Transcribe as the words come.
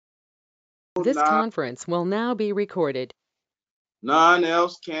This not, conference will now be recorded. none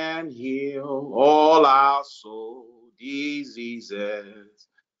else can heal all our soul diseases.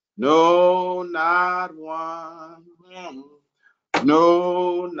 No, not one.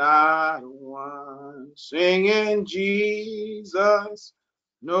 No, not one. Singing Jesus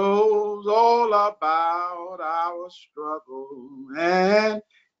knows all about our struggle, and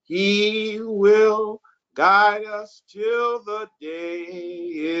he will guide us till the day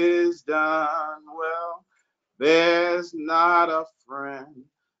is done. Well, there's not a friend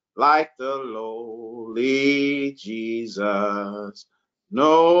like the lowly Jesus.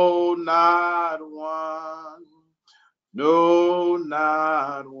 No, not one. No,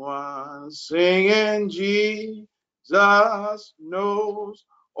 not one. Singing Jesus knows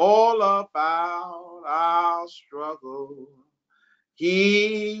all about our struggle.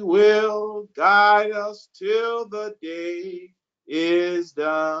 He will guide us till the day is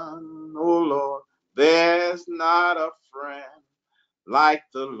done. Oh Lord, there's not a friend like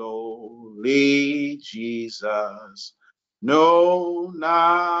the lowly Jesus. No,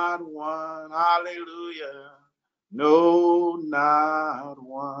 not one. Hallelujah. No, not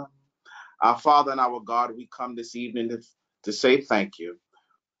one. Our Father and our God, we come this evening to say thank you.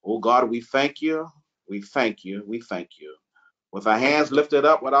 Oh God, we thank you. We thank you. We thank you. With our hands lifted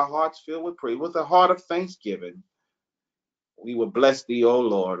up, with our hearts filled with praise, with a heart of thanksgiving, we will bless thee, O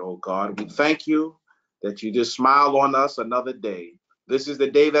Lord, O God. We thank you that you just smiled on us another day. This is the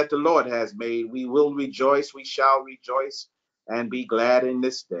day that the Lord has made. We will rejoice, we shall rejoice and be glad in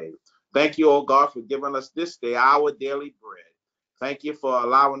this day. Thank you, O God, for giving us this day our daily bread. Thank you for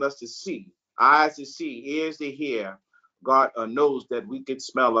allowing us to see, eyes to see, ears to hear, God, a nose that we could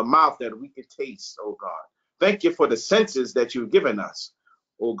smell, a mouth that we could taste, oh God. Thank you for the senses that you've given us.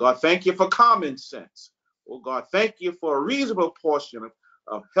 Oh God, thank you for common sense. Oh God, thank you for a reasonable portion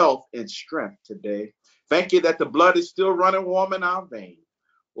of health and strength today. Thank you that the blood is still running warm in our veins.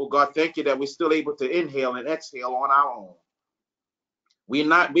 Oh God, thank you that we're still able to inhale and exhale on our own. We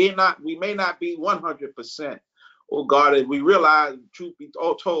may not be 100%. Oh God, and we realize, truth be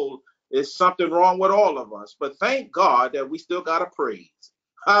told, there's something wrong with all of us. But thank God that we still got to praise.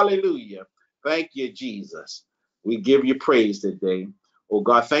 Hallelujah. Thank you, Jesus. We give you praise today. Oh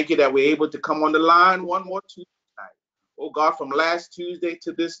God, thank you that we're able to come on the line one more Tuesday night. Oh God, from last Tuesday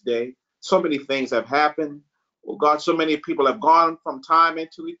to this day, so many things have happened. Oh God, so many people have gone from time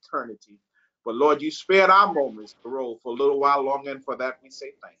into eternity. But Lord, you spared our moments to roll for a little while longer, and for that we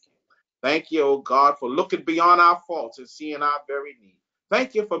say thank you. Thank you, oh God, for looking beyond our faults and seeing our very need.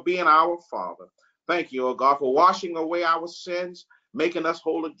 Thank you for being our Father. Thank you, oh God, for washing away our sins, making us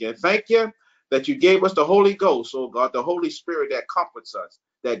whole again. Thank you that you gave us the Holy Ghost, oh God, the Holy Spirit that comforts us,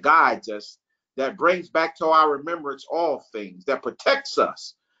 that guides us, that brings back to our remembrance all things, that protects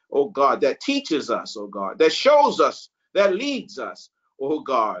us, oh God, that teaches us, oh God, that shows us, that leads us, oh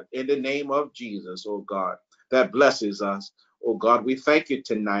God, in the name of Jesus, oh God, that blesses us. Oh God, we thank you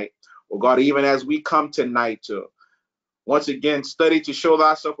tonight. Oh God, even as we come tonight to once again study to show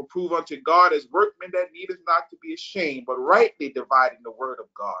thyself approved unto God as workmen that needeth not to be ashamed, but rightly dividing the word of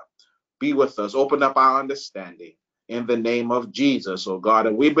God. Be with us. Open up our understanding in the name of Jesus, oh God.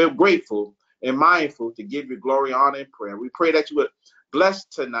 And we've been grateful and mindful to give you glory, honor, and prayer. We pray that you would bless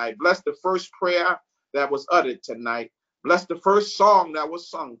tonight. Bless the first prayer that was uttered tonight. Bless the first song that was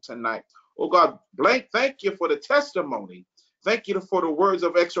sung tonight. Oh God, thank you for the testimony. Thank you for the words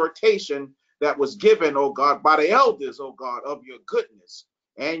of exhortation that was given, oh God, by the elders, oh God, of your goodness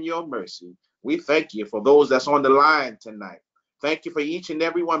and your mercy. We thank you for those that's on the line tonight. Thank you for each and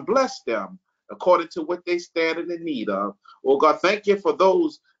every one. Bless them according to what they stand in the need of. Oh God, thank you for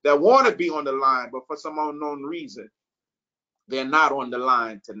those that want to be on the line, but for some unknown reason, they're not on the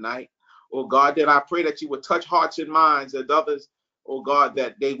line tonight. Oh God, then I pray that you would touch hearts and minds and others, oh God,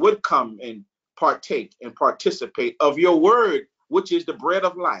 that they would come and partake and participate of your word, which is the bread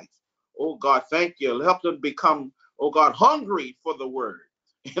of life. Oh God, thank you. Help them become, oh God, hungry for the word.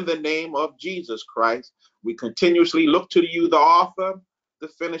 In the name of Jesus Christ, we continuously look to you, the author, the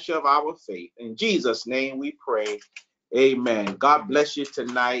finisher of our faith. In Jesus' name we pray. Amen. God bless you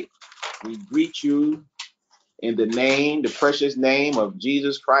tonight. We greet you in the name, the precious name of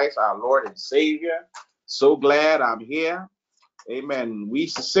Jesus Christ, our Lord and Savior. So glad I'm here. Amen. We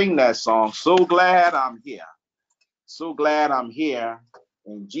used to sing that song, So Glad I'm Here. So glad I'm here.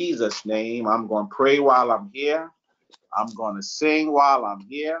 In Jesus' name, I'm going to pray while I'm here. I'm going to sing while I'm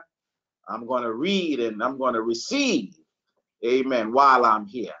here. I'm going to read and I'm going to receive. Amen. While I'm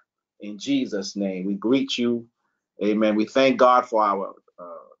here. In Jesus' name, we greet you. Amen. We thank God for our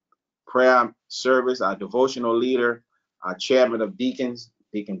prayer service, our devotional leader, our chairman of deacons,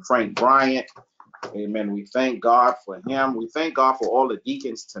 Deacon Frank Bryant. Amen. We thank God for him. We thank God for all the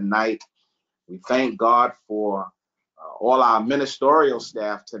deacons tonight. We thank God for all our ministerial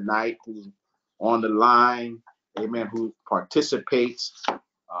staff tonight who's on the line. Amen. Who participates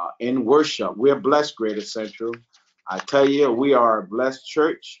in worship. We're blessed, Greater Central. I tell you, we are a blessed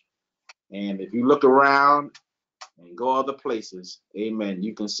church. And if you look around and go other places, amen,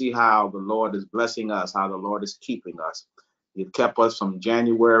 you can see how the Lord is blessing us, how the Lord is keeping us. He kept us from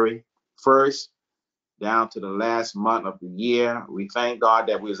January 1st down to the last month of the year. We thank God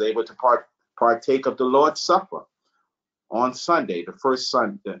that we was able to partake of the Lord's Supper on Sunday, the first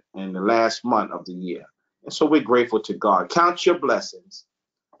Sunday in the last month of the year. And so we're grateful to God. Count your blessings.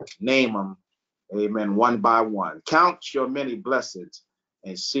 Name them, amen, one by one. Count your many blessings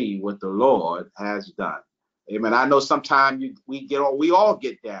and see what the Lord has done. Amen. I know sometimes we all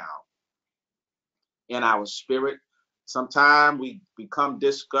get down in our spirit. Sometimes we become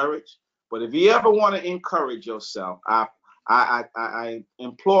discouraged. But if you ever want to encourage yourself, I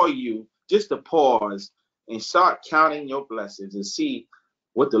implore you just to pause and start counting your blessings and see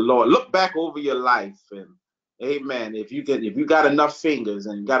what the Lord. Look back over your life and amen. If you got enough fingers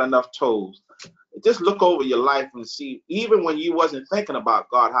and got enough toes, just look over your life and see, even when you wasn't thinking about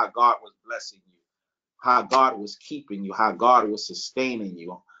God, how God was blessing you, how God was keeping you, how God was sustaining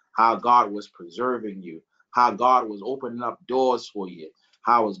you, how God was preserving you, how God was opening up doors for you,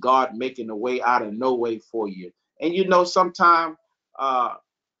 how was God making a way out of no way for you. And you know, sometimes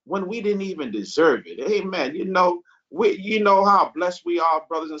when we didn't even deserve it, amen. You know how blessed we are,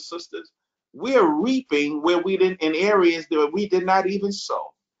 brothers and sisters. We're reaping where we didn't, in areas that we did not even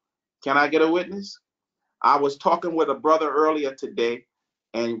sow. Can I get a witness? I was talking with a brother earlier today,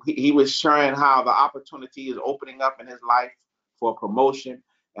 and he was sharing how the opportunity is opening up in his life for promotion.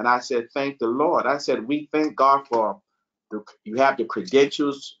 And I said, thank the Lord. I said, we thank God for you have the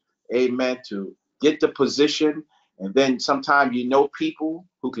credentials, amen, to get the position. And then sometimes you know people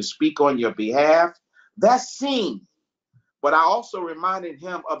who can speak on your behalf. That's seen. But I also reminded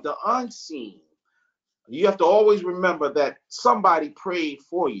him of the unseen. You have to always remember that somebody prayed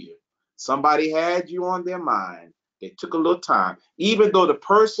for you. Somebody had you on their mind. They took a little time. Even though the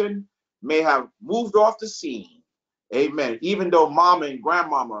person may have moved off the scene, amen. Even though mama and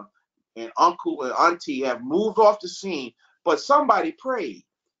grandmama and uncle and auntie have moved off the scene, but somebody prayed.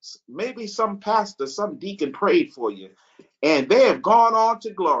 Maybe some pastor, some deacon prayed for you, and they have gone on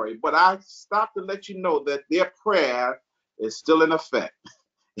to glory. But I stopped to let you know that their prayer is still in effect.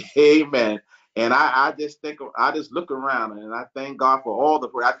 Amen. And I just look around and I thank God for all the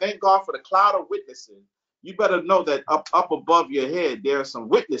prayer. I thank God for the cloud of witnesses. You better know that up above your head, there are some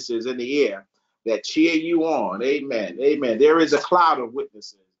witnesses in the air that cheer you on. Amen. Amen. There is a cloud of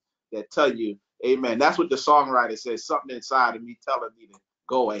witnesses that tell you, amen. That's what the songwriter says, something inside of me telling me to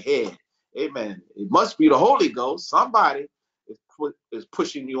go ahead. Amen. It must be the Holy Ghost. Somebody is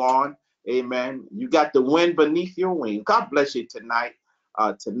pushing you on. Amen. You got the wind beneath your wings. God bless you tonight.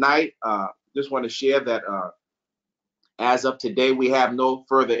 Just want to share that as of today, we have no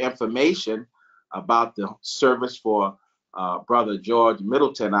further information about the service for Brother George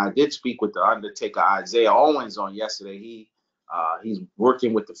Middleton. I did speak with the undertaker Isaiah Owens on yesterday. He's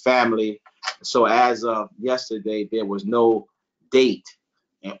working with the family. So as of yesterday, there was no date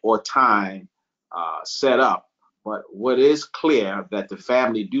or time set up. But what is clear that the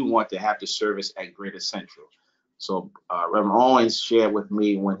family do want to have the service at Greater Central. So Reverend Owens shared with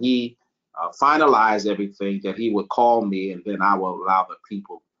me when he finalized everything that he would call me, and then I will allow the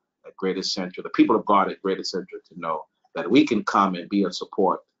people at Greater Central, the people of God at Greater Central, to know that we can come and be of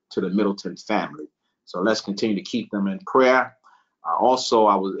support to the Middleton family. So let's continue to keep them in prayer. Also,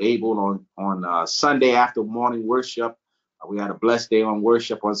 I was able on Sunday after morning worship. We had a blessed day on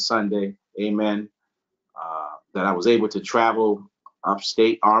worship on Sunday. Amen. That I was able to travel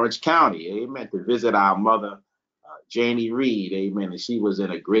upstate Orange County. Amen. To visit our mother, Janie Reed. Amen. And she was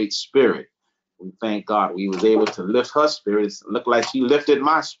in a great spirit. We thank God. We was able to lift her spirits. It looked like she lifted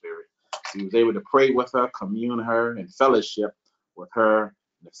my spirit. We was able to pray with her, commune her, and fellowship with her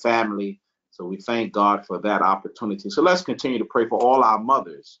and the family. So we thank God for that opportunity. So let's continue to pray for all our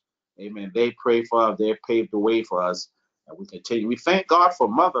mothers. Amen. They pray for us. They paved the way for us. And we continue. We thank God for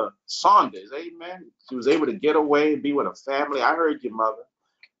Mother Saunders. Amen. She was able to get away and be with her family. I heard you, Mother.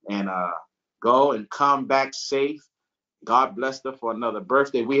 And go and come back safe. God bless her for another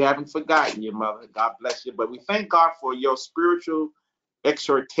birthday. We haven't forgotten you, Mother. God bless you. But we thank God for your spiritual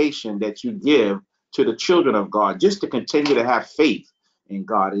exhortation that you give to the children of God, just to continue to have faith in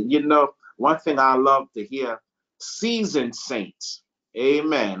God. And you know, one thing I love to hear, seasoned saints.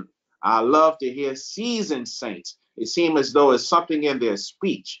 Amen. I love to hear seasoned saints It seems as though it's something in their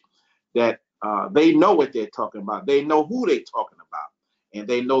speech that they know what they're talking about. They know who they're talking about, and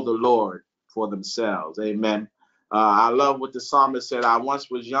they know the Lord for themselves. Amen. I love what the psalmist said. I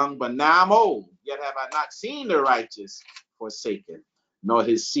once was young, but now I'm old. Yet have I not seen the righteous forsaken, nor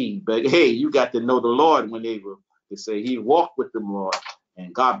his seed. But hey, you got to know the Lord when they say he walked with the Lord.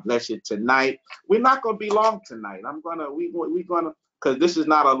 And God bless you tonight. We're not going to be long tonight. We're gonna, because this is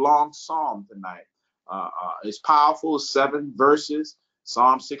not a long psalm tonight. It's powerful, 7 verses,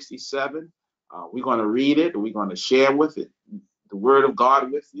 Psalm 67. We're going to read it. We're going to share with it the word of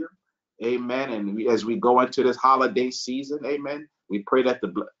God with you. Amen. And as we go into this holiday season, amen, we pray that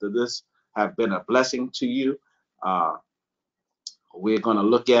this have been a blessing to you. We're going to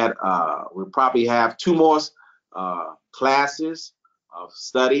look at, we'll probably have 2 more classes of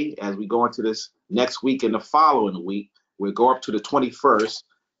study as we go into this next week and the following week. We'll go up to the 21st,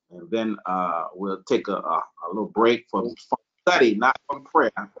 and then we'll take a little break from study, not from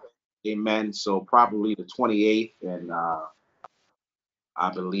prayer. Amen. So probably the 28th and I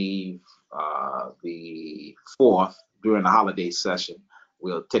believe the 4th during the holiday session.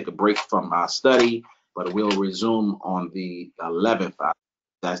 We'll take a break from our study, but we'll resume on the 11th.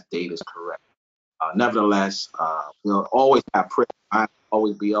 That date is correct. Nevertheless, we'll always have prayer. I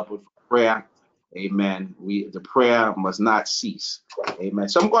always be up with prayer. Amen. The prayer must not cease. Amen.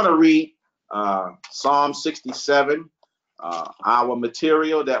 So I'm going to read Psalm 67. Our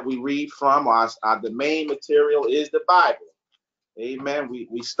material that we read from, the main material is the Bible. Amen.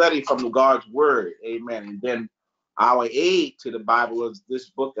 We study from God's word. Amen. And then our aid to the Bible is this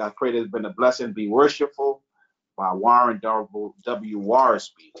book. I pray there's been a blessing. Be Worshipful by Warren W.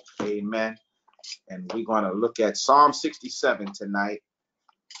 Worsby. Amen. And we're going to look at Psalm 67 tonight.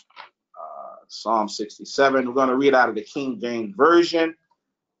 Psalm 67. We're going to read out of the King James Version.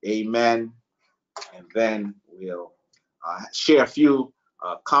 Amen. And then we'll share a few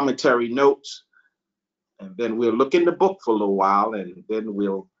commentary notes. And then we'll look in the book for a little while, and then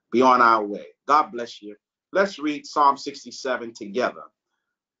we'll be on our way. God bless you. Let's read Psalm 67 together.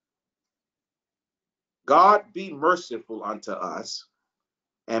 God be merciful unto us,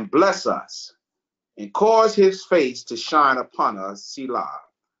 and bless us, and cause his face to shine upon us, Selah,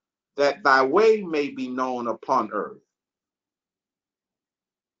 that thy way may be known upon earth,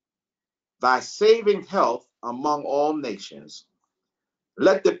 thy saving health among all nations.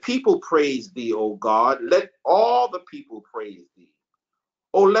 Let the people praise thee, O God. Let all the people praise thee.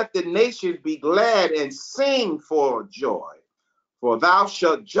 O let the nations be glad and sing for joy, for thou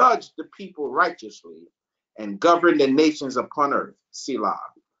shalt judge the people righteously and govern the nations upon earth. Selah.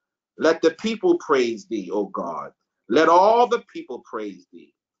 Let the people praise thee, O God. Let all the people praise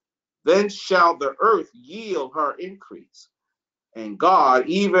thee. Then shall the earth yield her increase, and God,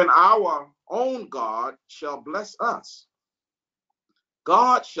 even our own God, shall bless us.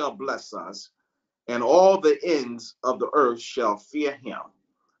 God shall bless us, and all the ends of the earth shall fear him.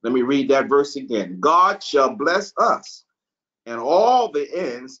 Let me read that verse again. God shall bless us, and all the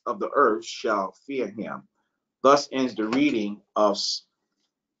ends of the earth shall fear him. Thus ends the reading of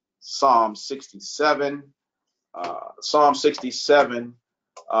Psalm 67. Psalm 67,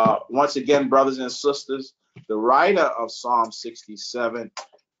 once again, brothers and sisters, the writer of Psalm 67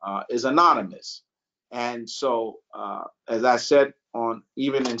 is anonymous. And so, as I said,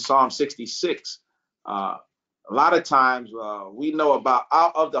 even in Psalm 66, a lot of times we know about,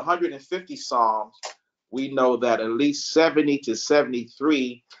 out of the 150 Psalms, we know that at least 70 to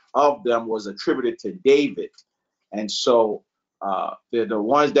 73 of them was attributed to David. And so they're the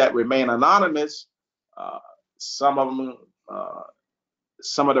ones that remain anonymous. Some of them,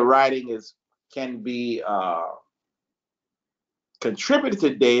 some of the writing can be contributed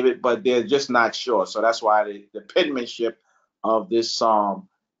to David, but they're just not sure. So that's why the penmanship of this psalm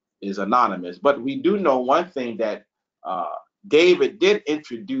is anonymous. But we do know one thing, that David did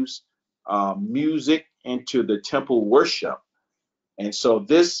introduce music into the temple worship. And so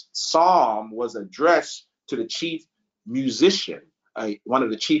this psalm was addressed to the chief musician, one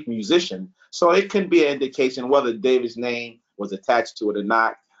of the chief musicians. So it can be an indication whether David's name was attached to it or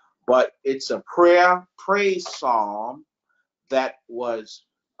not. But it's a praise psalm that was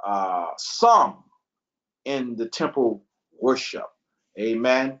sung in the temple worship.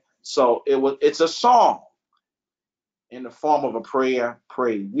 Amen. So it's a song in the form of a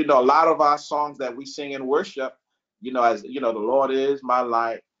praise. You know, a lot of our songs that we sing in worship, you know, as you know, the Lord is my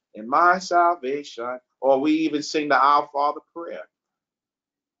light and my salvation, or we even sing the Our Father prayer,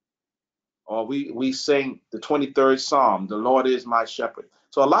 or we sing the 23rd Psalm, the Lord is my shepherd.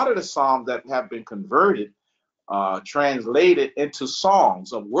 So a lot of the psalms that have been converted, translated into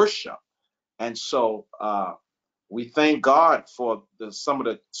songs of worship. And so We thank God for some of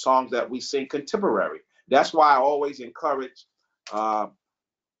the songs that we sing contemporary. That's why I always encourage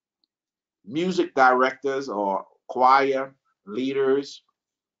music directors or choir leaders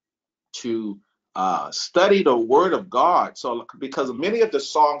to study the Word of God. So, because many of the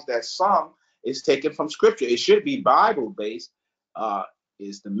songs that sung is taken from Scripture, it should be Bible based.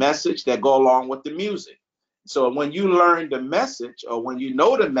 Is the message that go along with the music. So when you learn the message, or when you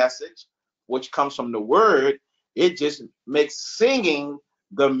know the message, which comes from the Word, it just makes singing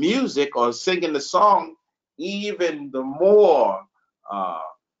the music or singing the song even the more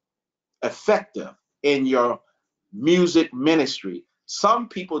effective in your music ministry. Some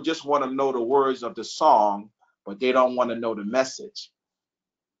people just want to know the words of the song, but they don't want to know the message.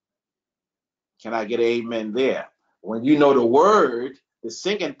 Can I get an amen there? When you know the word, the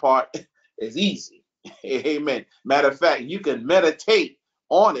singing part is easy. Amen. Matter of fact, you can meditate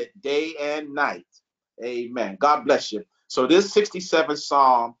on it day and night. Amen. God bless you. So this 67th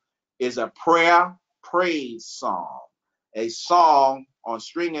Psalm is a prayer praise psalm, a song on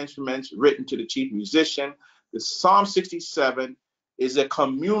string instruments written to the chief musician. The Psalm 67 is a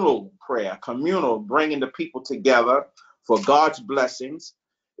communal prayer, communal, bringing the people together for God's blessings.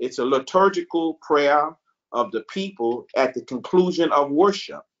 It's a liturgical prayer of the people at the conclusion of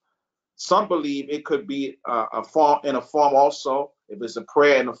worship. Some believe it could be a form also, if it's a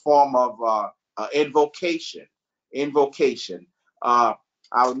prayer in the form of invocation. Invocation.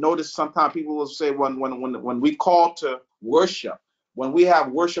 I'll notice sometimes people will say when we call to worship, when we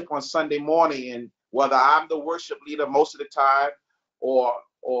have worship on Sunday morning, and whether I'm the worship leader most of the time, or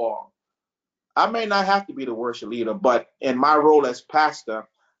I may not have to be the worship leader, but in my role as pastor,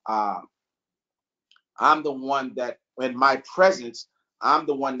 I'm the one that, in my presence, I'm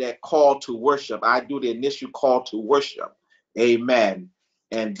the one that called to worship. I do the initial call to worship. Amen.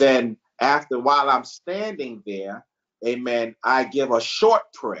 And then after, while I'm standing there, amen, I give a short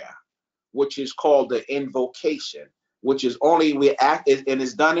prayer, which is called the invocation, which is only we act, and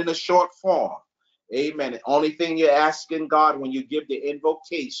it's done in a short form. Amen. The only thing you're asking God when you give the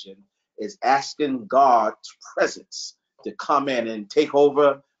invocation is asking God's presence to come in and take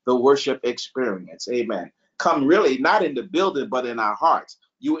over the worship experience. Amen. Come really not in the building, but in our hearts.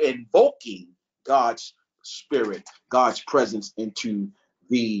 You invoking God's spirit, God's presence into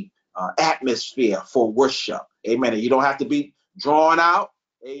the atmosphere for worship. Amen. And you don't have to be drawn out.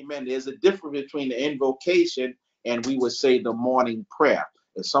 Amen. There's a difference between the invocation and, we would say, the morning prayer.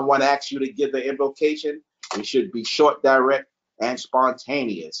 If someone asks you to give the invocation, it should be short, direct, and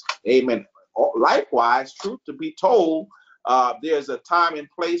spontaneous. Amen. Likewise, truth to be told, there's a time and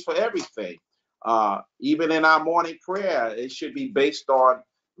place for everything. Even in our morning prayer, it should be based on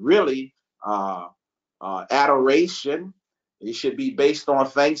really adoration. It should be based on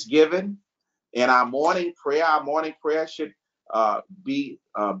thanksgiving. In our morning prayer should be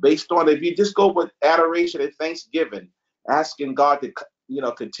based on, if you just go with adoration and thanksgiving, asking God to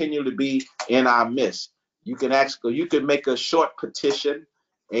continue to be in our midst. You can make a short petition,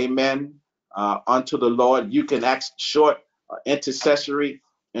 amen, unto the Lord. You can ask short intercessory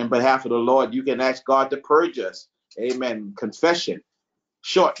in behalf of the Lord. You can ask God to purge us, amen. Confession,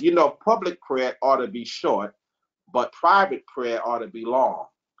 short. Public prayer ought to be short, but private prayer ought to be long.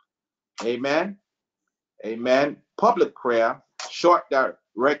 Amen. Amen. Public prayer, short,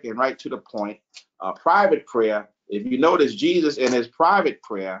 direct, and right to the point. Private prayer, if you notice, Jesus in his private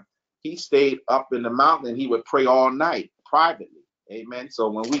prayer, he stayed up in the mountain and he would pray all night privately. Amen. So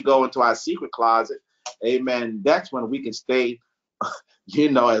when we go into our secret closet, amen, that's when we can stay,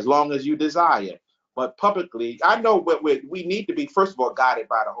 as long as you desire. But publicly, I know what we need to be, first of all, guided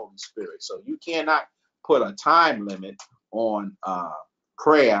by the Holy Spirit. So you cannot put a time limit on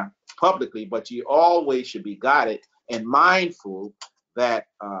prayer publicly, but you always should be guided and mindful that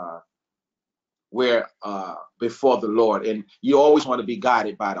we're before the Lord, and you always want to be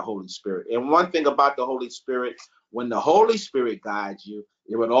guided by the Holy Spirit. And one thing about the Holy Spirit, when the Holy Spirit guides you,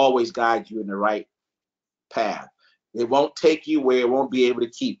 it will always guide you in the right path. It won't take you where it won't be able to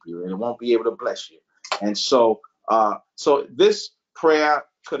keep you, and it won't be able to bless you. And so this prayer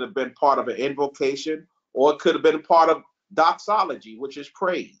could have been part of an invocation, or it could have been part of doxology, which is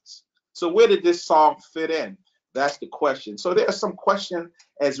praise. So where did this song fit in? That's the question. So there's some question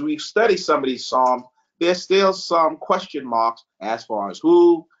as we study some of these psalms. There's still some question marks as far as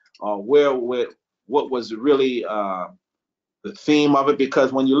who, where, what was really the theme of it.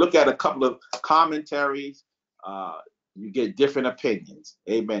 Because when you look at a couple of commentaries, you get different opinions.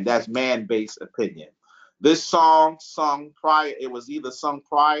 Amen. That's man-based opinion. This song sung prior, it was either sung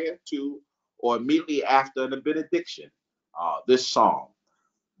prior to or immediately after the benediction. This song.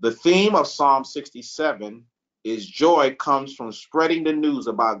 The theme of Psalm 67 His joy comes from spreading the news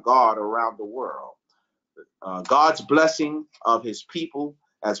about God around the world. God's blessing of his people,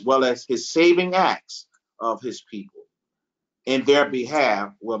 as well as his saving acts of his people in their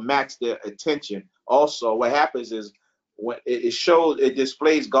behalf, will match their attention. Also, what happens is when it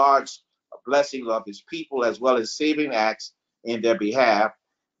displays God's blessing of his people as well as saving acts in their behalf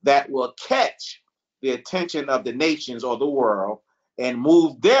that will catch the attention of the nations or the world and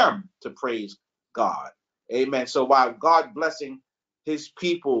move them to praise God. Amen. So while God blessing his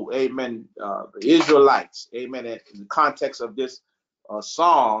people, amen, the Israelites, amen, in the context of this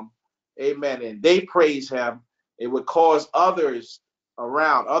psalm, amen, and they praise him, it would cause others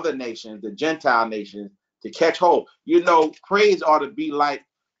around, other nations, the Gentile nations, to catch hold. You know, praise ought to be like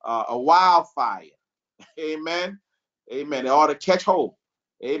a wildfire. Amen. Amen. It ought to catch hold.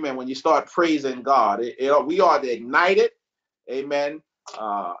 Amen. When you start praising God, we ought to ignite it. Amen.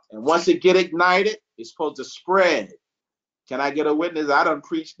 And once it get ignited, it's supposed to spread. Can I get a witness? I done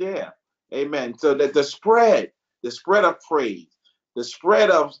preached there. Amen. So that the spread of praise, the spread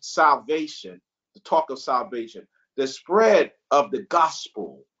of salvation, the talk of salvation, the spread of the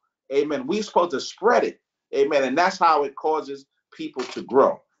gospel. Amen. We're supposed to spread it. Amen. And that's how it causes people to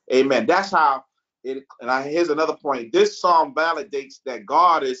grow. Amen. That's how it, and here's another point. This psalm validates that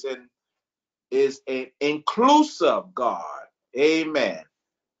God is an inclusive God. Amen.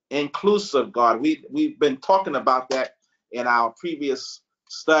 Inclusive God. We've been talking about that in our previous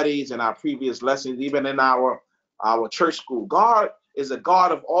studies and our previous lessons, even in our church school. God is a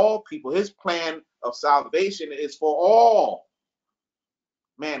God of all people. His plan of salvation is for all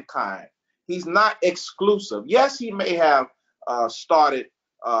mankind. He's not exclusive. Yes, he may have started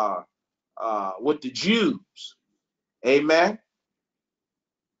with the Jews. Amen.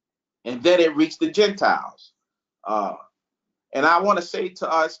 And then it reached the Gentiles. And I want to say to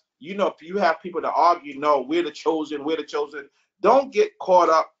us, you know, if you have people to argue, no, we're the chosen, don't get caught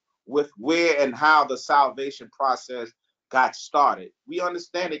up with where and how the salvation process got started. We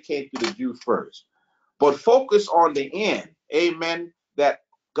understand it came through the Jew first, but focus on the end. Amen. That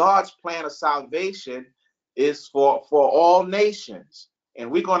God's plan of salvation is for all nations. And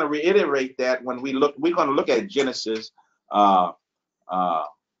we're going to reiterate that when we're going to look at Genesis.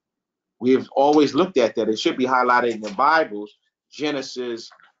 We've always looked at that. It should be highlighted in the Bibles. Genesis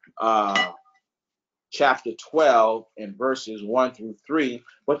chapter 12 and verses 1 through 3.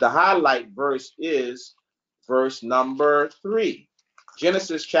 But the highlight verse is verse number 3.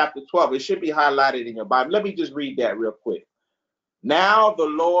 Genesis chapter 12. It should be highlighted in your Bible. Let me just read that real quick. Now the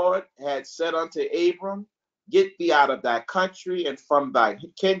Lord had said unto Abram, get thee out of thy country and from thy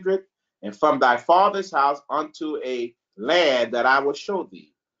kindred and from thy father's house unto a land that I will show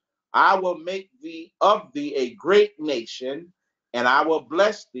thee. I will make thee of thee a great nation, and I will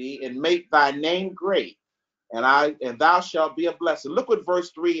bless thee and make thy name great, and thou shalt be a blessing. Look what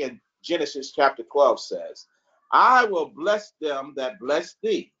verse 3 in Genesis chapter 12 says. I will bless them that bless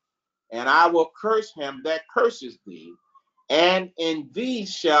thee, and I will curse him that curses thee, and in thee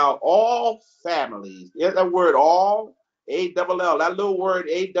shall all families. There's that word all, A-double-L, that little word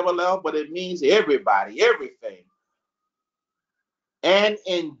A-double-L, but it means everybody, everything. And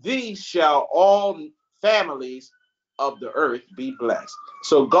in thee shall all families of the earth be blessed.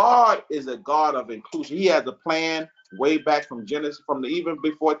 So God is a God of inclusion. He has a plan way back from Genesis, even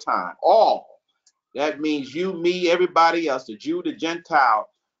before time. All. That means you, me, everybody else, the Jew, the Gentile.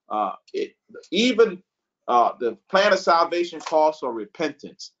 Even the plan of salvation calls for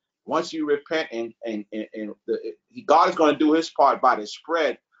repentance. Once you repent, God is going to do his part by the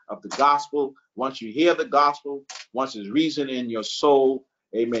spread of the gospel. Once you hear the gospel, once it's reason in your soul,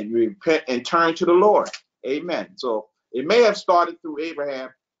 amen, you repent and turn to the Lord. Amen. So it may have started through Abraham,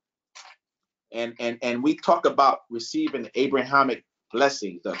 and we talk about receiving the Abrahamic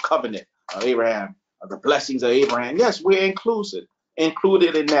blessings, the covenant of Abraham, the blessings of Abraham. Yes, we're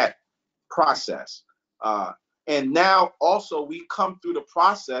included in that process. And now also we come through the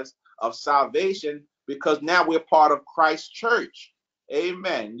process of salvation because now we're part of Christ's church.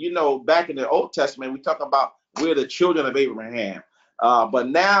 Amen. You know, back in the Old Testament, we talk about we're the children of Abraham. But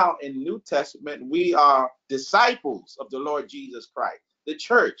now in the New Testament, we are disciples of the Lord Jesus Christ, the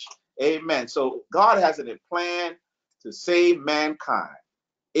church. Amen. So God has a plan to save mankind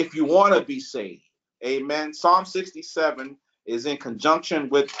if you want to be saved. Amen. Psalm 67 is in conjunction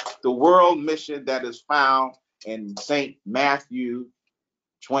with the world mission that is found in St. Matthew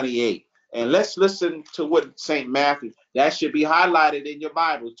 28. And let's listen to what St. Matthew, that should be highlighted in your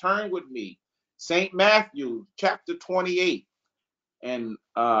Bible. Turn with me. St. Matthew chapter 28 and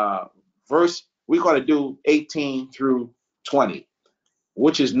verse, we're going to do 18 through 20,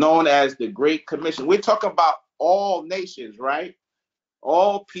 which is known as the Great Commission. We're talking about all nations, right?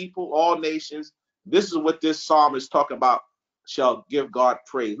 All people, all nations. This is what this psalm is talking about, shall give God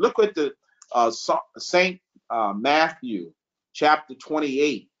praise. Look at the St. Matthew chapter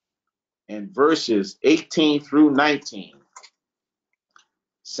 28 and verses 18 through 19.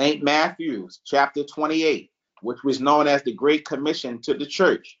 St. Matthew chapter 28, which was known as the Great Commission to the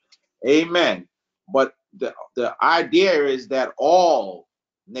church. Amen. But the idea is that all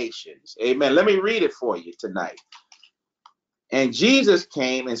nations, amen. Let me read it for you tonight. And Jesus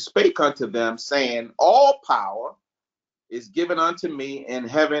came and spake unto them, saying, all power is given unto me in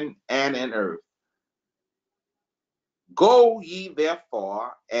heaven and in earth. Go ye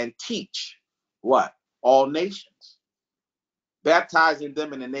therefore and teach what? All nations, baptizing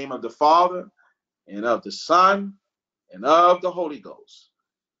them in the name of the Father and of the Son and of the Holy Ghost,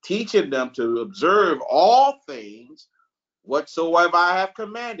 teaching them to observe all things whatsoever I have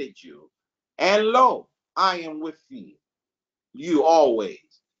commanded you. And lo, I am with you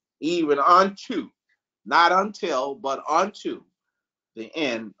always, even unto, not until, but unto the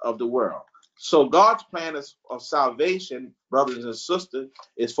end of the world. So God's plan of salvation, brothers and sisters,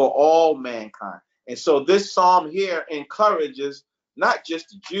 is for all mankind. And so this psalm here encourages not just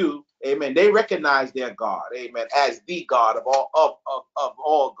the Jew, amen. They recognize their God, amen, as the God of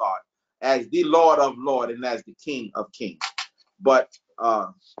all God, as the Lord of Lords, and as the King of Kings. But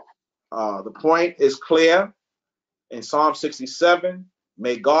the point is clear in Psalm 67.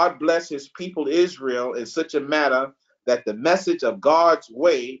 May God bless his people Israel in such a manner that the message of God's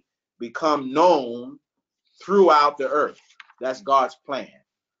way become known throughout the earth. That's God's plan.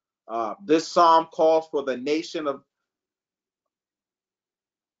 This psalm calls for the nations of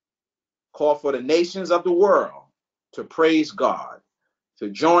the world to praise God, to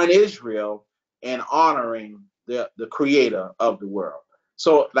join Israel in honoring the creator of the world.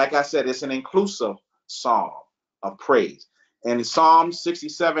 So, like I said, it's an inclusive psalm of praise. And Psalm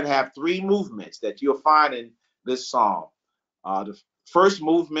 67 have three movements that you'll find in this psalm. The first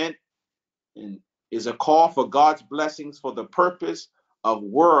movement is a call for God's blessings for the purpose of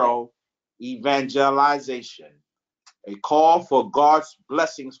world evangelization. A call for God's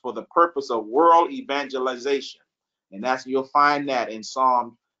blessings for the purpose of world evangelization. And you'll find that in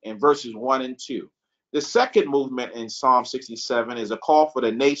Psalm in verses 1 and 2. The second movement in Psalm 67 is a call for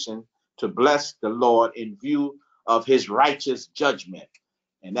the nation to bless the Lord in view of his righteous judgment.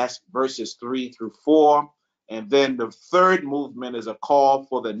 And that's verses 3 through 4. And then the third movement is a call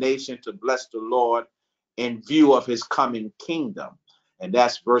for the nation to bless the Lord in view of his coming kingdom. And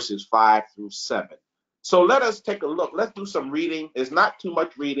that's verses 5 through 7. So let us take a look. Let's do some reading. It's not too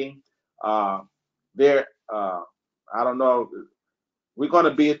much reading. I don't know. We're going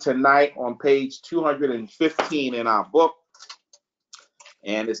to be tonight on page 215 in our book.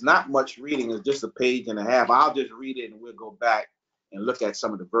 And it's not much reading. It's just a page and a half. I'll just read it and we'll go back and look at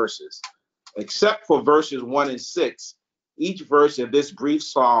some of the verses. Except for verses 1 and 6, each verse in this brief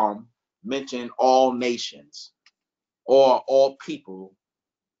psalm mention all nations or all people.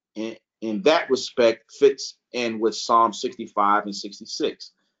 In that respect, fits in with Psalm 65 and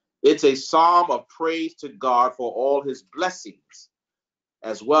 66. It's a psalm of praise to God for all his blessings,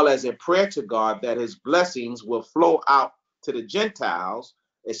 as well as a prayer to God that his blessings will flow out to the Gentiles,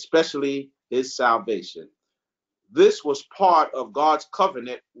 especially his salvation. This was part of God's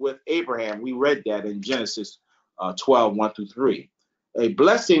covenant with Abraham. We read that in Genesis 12, 1 through 3. A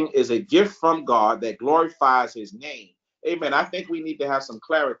blessing is a gift from God that glorifies his name. Amen. I think we need to have some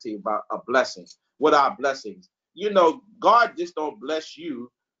clarity about a blessing. What are blessings? You know, God just don't bless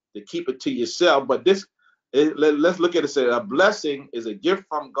you to keep it to yourself, but let's look at it. Say a blessing is a gift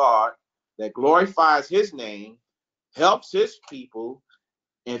from God that glorifies his name, helps his people,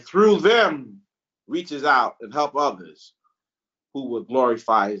 and through them reaches out and help others who will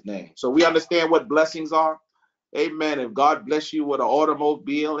glorify his name. So we understand what blessings are. Amen. If God bless you with an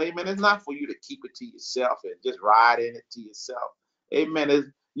automobile, amen, it's not for you to keep it to yourself and just ride in it to yourself.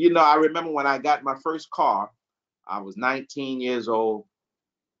 Amen. I remember when I got my first car, I was 19 years old,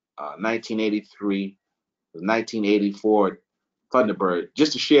 1983, 1984 Thunderbird,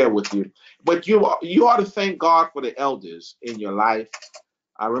 just to share with you. But you ought to thank God for the elders in your life.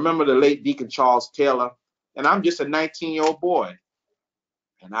 I remember the late Deacon Charles Taylor, and I'm just a 19-year-old boy.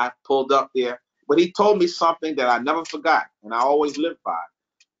 And I pulled up there, but he told me something that I never forgot, and I always lived by.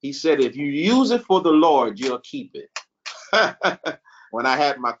 He said, if you use it for the Lord, you'll keep it. When I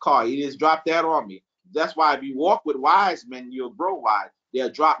had my car, he just dropped that on me. That's why if you walk with wise men, you'll grow wise. They'll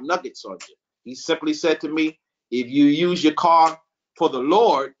drop nuggets on you. He simply said to me, if you use your car for the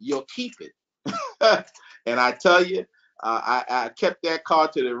Lord, you'll keep it. And I tell you, I kept that car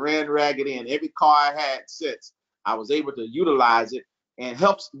till it ran raggedy, and every car I had since, I was able to utilize it and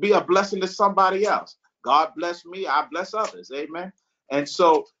helps be a blessing to somebody else. God bless me, I bless others. Amen. And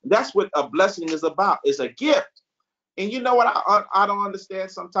so that's what a blessing is about. It's a gift. And you know what I don't understand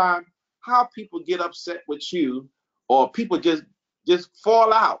sometimes? How people get upset with you, or people just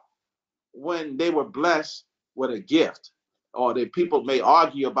fall out when they were blessed with a gift, or that people may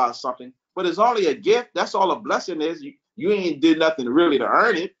argue about something, but it's only a gift. That's all a blessing is. You ain't did nothing really to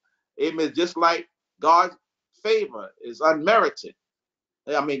earn it. It's just like God's favor is unmerited.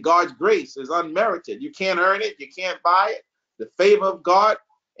 I mean, God's grace is unmerited. You can't earn it. You can't buy it. The favor of God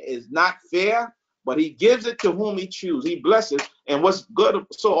is not fair, but he gives it to whom he chooses. He blesses. And what's good,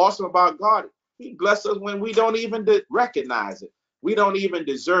 so awesome about God, he blesses us when we don't even recognize it. We don't even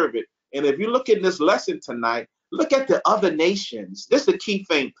deserve it. And if you look in this lesson tonight, look at the other nations. This is the key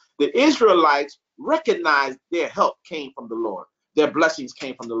thing. The Israelites recognized their help came from the Lord. Their blessings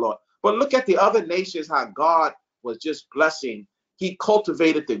came from the Lord. But look at the other nations, how God was just blessing. He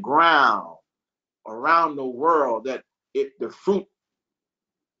cultivated the ground around the world that the fruit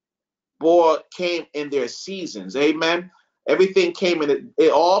bore came in their seasons. Amen. Everything came in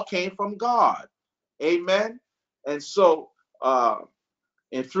it all came from God. Amen. And so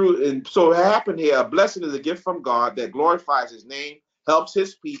and so it happened here. A blessing is a gift from God that glorifies his name, helps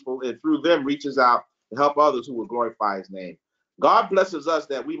his people, and through them reaches out to help others who will glorify his name. God blesses us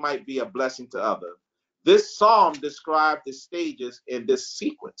that we might be a blessing to others. This psalm describes the stages in this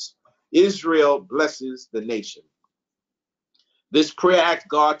sequence. Israel blesses the nation. This prayer asks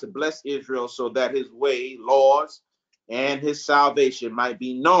God to bless Israel so that his way, laws, and his salvation might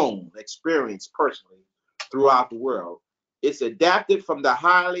be known, experienced personally throughout the world. It's adapted from the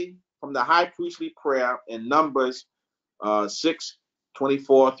high priestly prayer in Numbers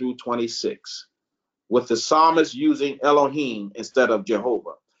 6:24 through 26, with the psalmist using Elohim instead of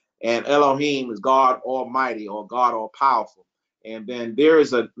Jehovah. And Elohim is God Almighty or God All-Powerful. And then there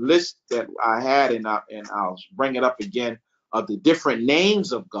is a list that I had, and I'll bring it up again, of the different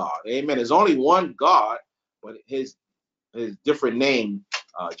names of God. Amen. There's only one God, but his different name,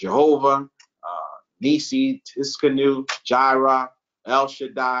 Jehovah, Nisi, Tiskanu, Jireh, El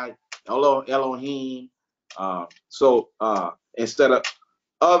Shaddai, Elohim. Instead of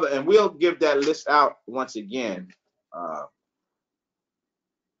other, and we'll give that list out once again.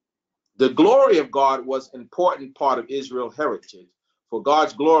 The glory of God was an important part of Israel's heritage. For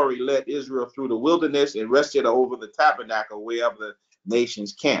God's glory led Israel through the wilderness and rested over the tabernacle wherever the nation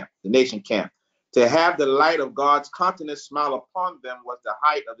camped. To have the light of God's countenance smile upon them was the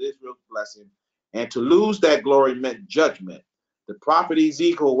height of Israel's blessing, and to lose that glory meant judgment. The prophet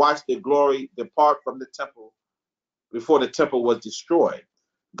Ezekiel watched the glory depart from the temple before the temple was destroyed.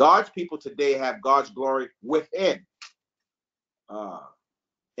 God's people today have God's glory within.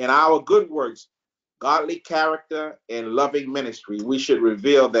 In our good works, godly character, and loving ministry, we should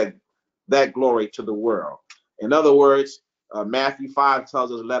reveal that glory to the world. In other words, Matthew 5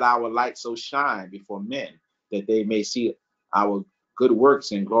 tells us, let our light so shine before men that they may see our good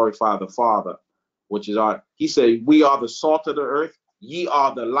works and glorify the Father, which is he said, we are the salt of the earth, ye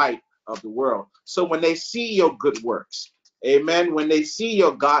are the light of the world. So when they see your good works, amen, when they see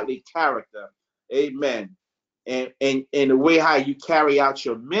your godly character, amen, and the way how you carry out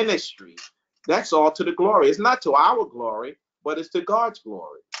your ministry, that's all to the glory. It's not to our glory, but it's to God's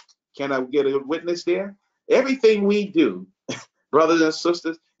glory. Can I get a witness there? Everything we do, brothers and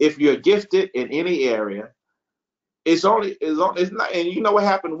sisters, if you're gifted in any area, it's not, and you know what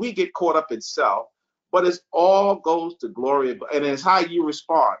happened? We get caught up in self, but it's all goes to glory, and it's how you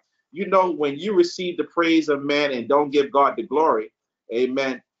respond. You know, when you receive the praise of man and don't give God the glory,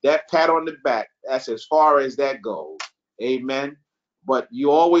 amen, that pat on the back, that's as far as that goes, amen. But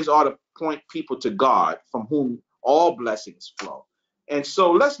you always ought to point people to God, from whom all blessings flow. And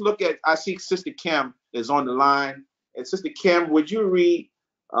so let's look at, I see Sister Kim is on the line. And Sister Kim, would you read,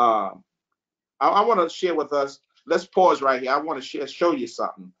 I want to share with us, let's pause right here. I want to show you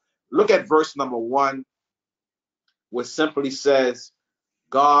something. Look at verse number 1, which simply says,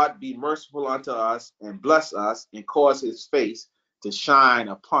 God be merciful unto us and bless us and cause his face to shine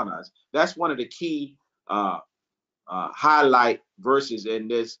upon us. That's one of the key highlight verses in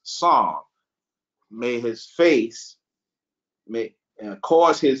this psalm. May his face,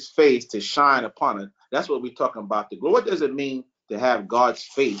 cause his face to shine upon us. That's what we're talking about. What does it mean to have God's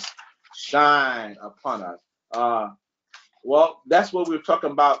face shine upon us? Well, that's what we're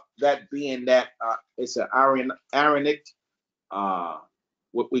talking about, that being that it's an Aaronic,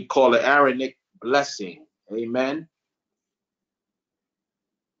 what we call an Aaronic blessing. Amen.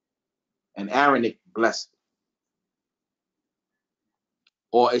 An Aaronic blessing.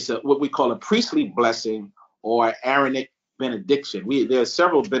 or it's what we call a priestly blessing or Aaronic benediction. There are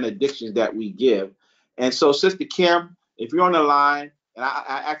several benedictions that we give. And so, Sister Kim, if you're on the line, and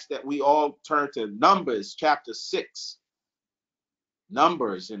I ask that we all turn to Numbers chapter 6.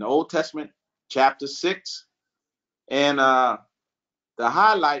 Numbers in the Old Testament, chapter 6. And the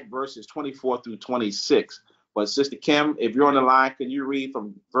highlight verse is 24 through 26. But Sister Kim, if you're on the line, can you read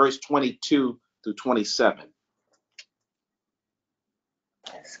from verse 22 to 27?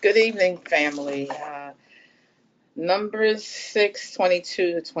 Yes. Good evening, family. Numbers 6:22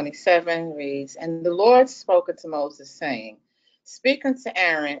 to 27 reads, And the Lord spoke unto Moses, saying, Speak unto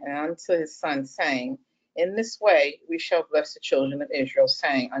Aaron and unto his sons, saying, In this way we shall bless the children of Israel,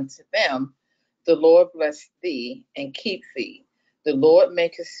 saying unto them, The Lord bless thee and keep thee. The Lord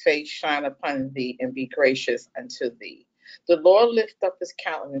make his face shine upon thee and be gracious unto thee. The Lord lift up his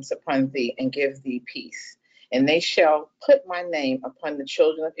countenance upon thee and give thee peace. And they shall put my name upon the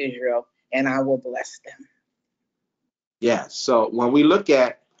children of Israel, and I will bless them. Yeah, so when we look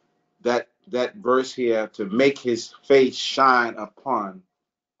at that verse here, to make his face shine upon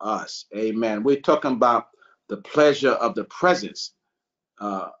us, amen, we're talking about the pleasure of the presence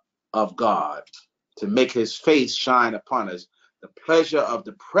of God, to make his face shine upon us, the pleasure of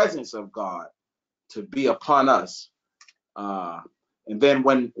the presence of God to be upon us. And then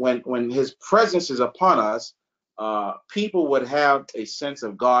when his presence is upon us, people would have a sense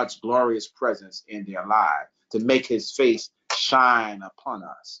of God's glorious presence in their lives, to make his face shine upon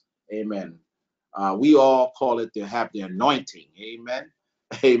us. Amen. We all call it to have the anointing. Amen.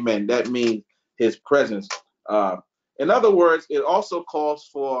 Amen. That means his presence. In other words, it also calls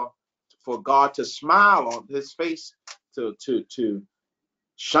for God to smile on his face, to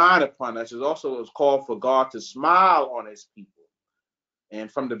shine upon us. It also is called for God to smile on his people.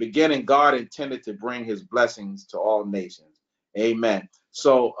 And from the beginning, God intended to bring his blessings to all nations. Amen.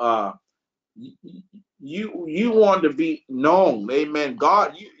 So you want to be known. Amen.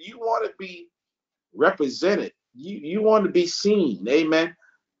 God, you want to be represented. You want to be seen. Amen.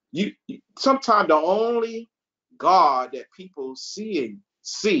 You sometimes the only God that people see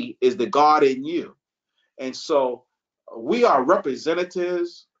is the God in you. And so we are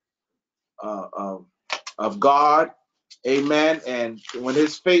representatives of God. Amen. And when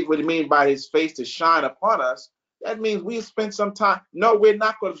his face, what do you mean by his face to shine upon us? That means we spend some time. No, we're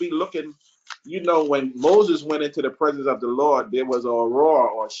not going to be looking. You know, when Moses went into the presence of the Lord, there was an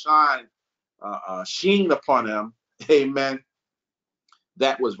aurora or sheen upon him. Amen.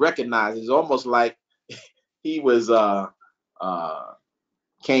 That was recognized. It's almost like he was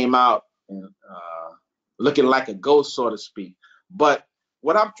came out and looking like a ghost, so to speak. But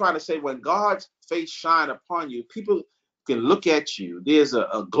what I'm trying to say, when God's face shine upon you, people can look at you. There's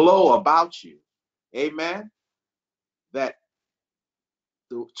a glow about you. Amen. That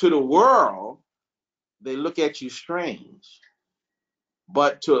to the world, they look at you strange.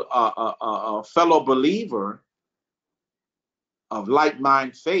 But to a fellow believer of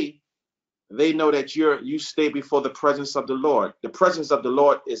like-minded faith, they know that you stay before the presence of the Lord. The presence of the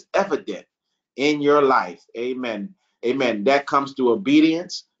Lord is evident in your life. Amen. Amen. That comes through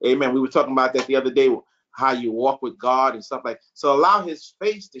obedience. Amen. We were talking about that the other day, how you walk with God and stuff like that. So allow his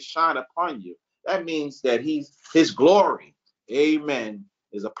face to shine upon you. That means that his glory, amen,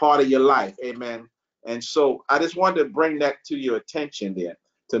 is a part of your life. Amen. And so I just wanted to bring that to your attention there.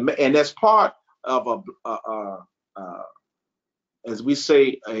 And that's part of as we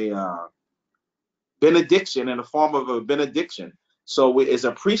say, a benediction, in the form of a benediction. So it's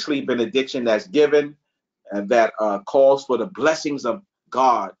a priestly benediction that's given, and that calls for the blessings of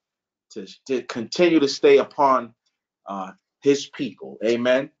God to continue to stay upon his people.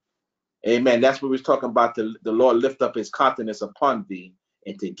 Amen. Amen. That's what we're talking about. The Lord lift up his countenance upon thee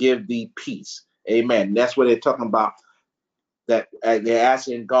and to give thee peace. Amen. That's what they're talking about. That they're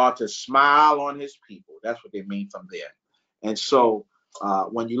asking God to smile on his people. That's what they mean from there. And so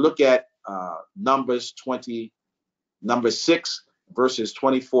when you look at Number 6, verses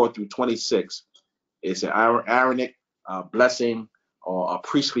 24 through 26, it's an Aaronic blessing or a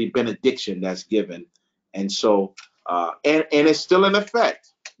priestly benediction that's given. And so, and it's still in effect.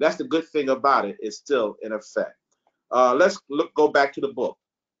 That's the good thing about it. It's still in effect. Let's go back to the book.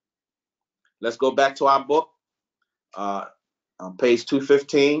 Let's go back to our book on page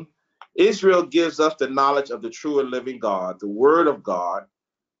 215. Israel gives us the knowledge of the true and living God, the Word of God,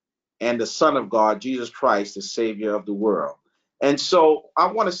 and the Son of God, Jesus Christ, the Savior of the world. And so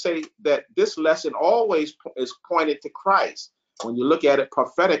I want to say that this lesson always is pointed to Christ. When you look at it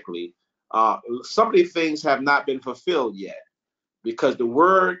prophetically, some of these things have not been fulfilled yet because the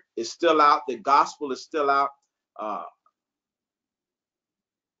word is still out, the gospel is still out.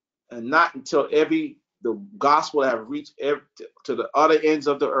 and not until the gospel have reached to the other ends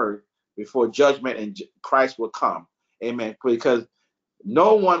of the earth before judgment and Christ will come. Amen. Because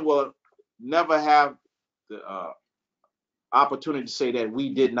no one will never have the opportunity to say that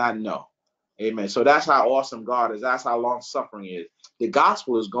we did not know. Amen. So that's how awesome God is. That's how long suffering is. The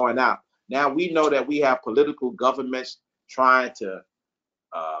gospel is going out. Now we know that we have political governments trying to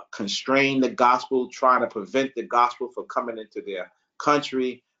constrain the gospel, trying to prevent the gospel from coming into their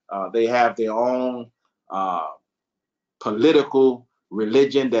country. They have their own political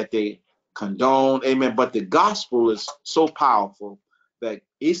religion that they condone. Amen. But the gospel is so powerful that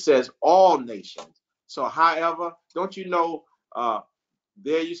it says all nations. So, however, don't you know,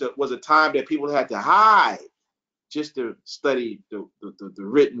 there was a time that people had to hide just to study the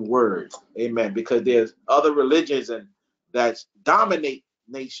written word. Amen. Because there's other religions and that dominate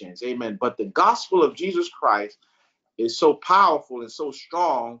nations. Amen. But the gospel of Jesus Christ is so powerful and so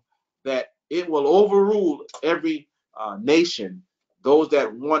strong that it will overrule every nation. Those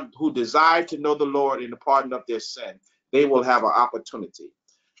who desire to know the Lord in the pardon of their sin, they will have an opportunity.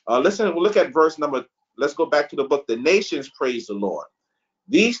 Listen, we'll look at verse number. Let's go back to the book. The nations praise the Lord.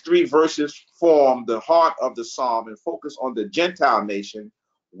 These three verses form the heart of the psalm and focus on the Gentile nation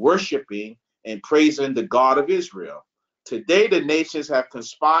worshiping and praising the God of Israel. Today, the nations have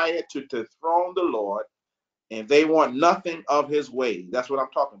conspired to dethrone the Lord, and they want nothing of his ways. That's what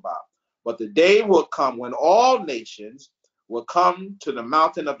I'm talking about. But the day will come when all nations will come to the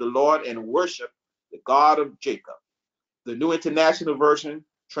mountain of the Lord and worship the God of Jacob. The New International Version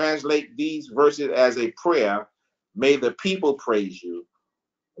translates these verses as a prayer. May the people praise you.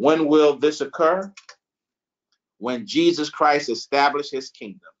 When will this occur? When Jesus Christ established his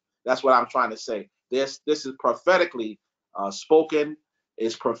kingdom. That's what I'm trying to say. This is prophetically spoken,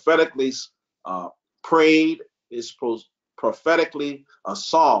 is prophetically prayed, is prophetically a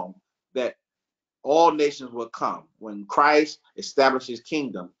song that all nations will come when Christ establishes his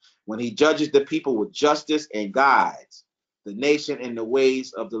kingdom, when he judges the people with justice and guides the nation in the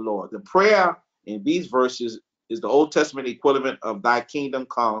ways of the Lord. The prayer in these verses is the Old Testament equivalent of thy kingdom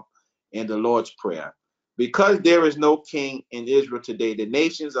come in the Lord's Prayer. Because there is no king in Israel today, the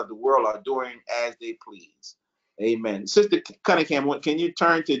nations of the world are doing as they please. Amen. Sister Cunningham, can you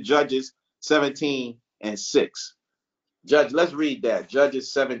turn to Judges 17 and 6? Judge, let's read that.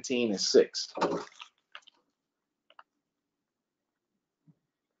 Judges 17 and 6.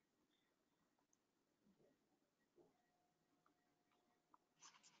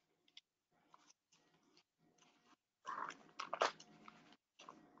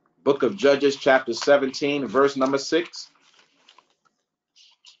 Book of Judges, chapter 17, verse number 6.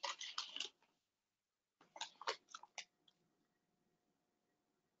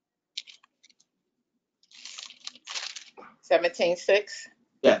 17:6.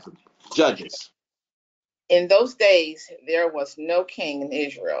 Yes, Judges. In those days there was no king in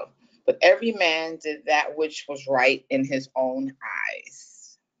Israel, but every man did that which was right in his own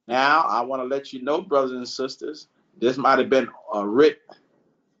eyes. Now, I want to let you know, brothers and sisters, this might have been a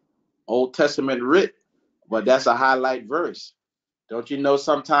Old Testament writ, but that's a highlight verse. Don't you know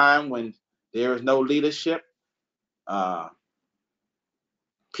sometime when there is no leadership,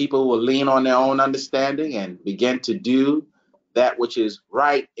 people will lean on their own understanding and begin to do that which is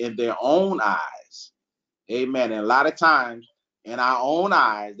right in their own eyes. Amen. And a lot of times in our own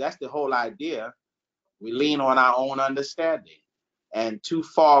eyes, that's the whole idea. We lean on our own understanding, and too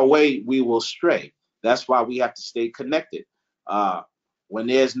far away we will stray. That's why we have to stay connected. When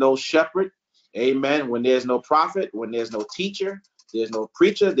there's no shepherd, amen, when there's no prophet, when there's no teacher, there's no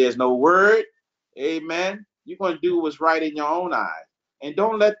preacher, there's no word, amen, you're going to do what's right in your own eyes. And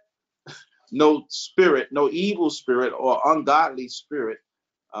don't let no spirit, no evil spirit or ungodly spirit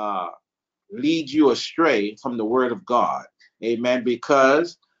lead you astray from the word of God. Amen.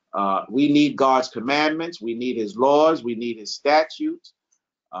 Because we need God's commandments. We need his laws. We need his statutes.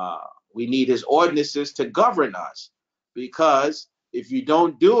 We need his ordinances to govern us. Because if you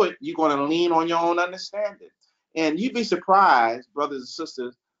don't do it, you're going to lean on your own understanding. And you'd be surprised, brothers and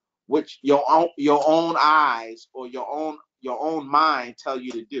sisters, which your own eyes or your own mind tell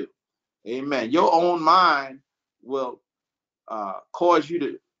you to do. Amen. Your own mind will cause you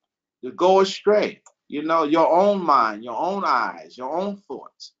to go astray. You know, your own mind, your own eyes, your own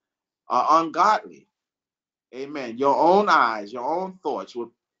thoughts are ungodly. Amen. Your own eyes, your own thoughts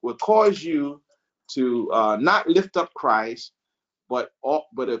will cause you to not lift up Christ, but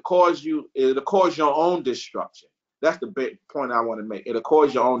it'll cause your own destruction. That's the big point I want to make. It'll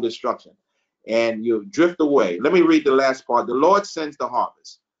cause your own destruction, and you drift away. Let me read the last part. The Lord sends the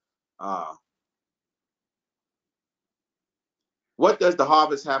harvest. What does the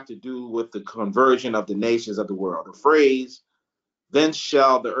harvest have to do with the conversion of the nations of the world? The phrase, then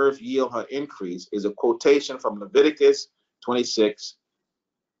shall the earth yield her increase, is a quotation from Leviticus 26.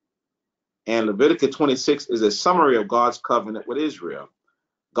 And Leviticus 26 is a summary of God's covenant with Israel.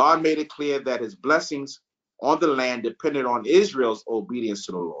 God made it clear that his blessings on the land depended on Israel's obedience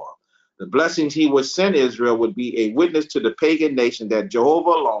to the law. The blessings he would send Israel would be a witness to the pagan nation that Jehovah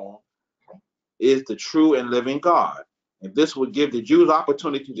alone is the true and living God. And this would give the Jews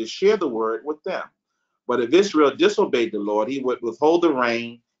opportunity to share the word with them. But if Israel disobeyed the Lord, he would withhold the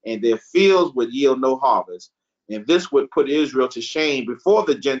rain and their fields would yield no harvest. And this would put Israel to shame before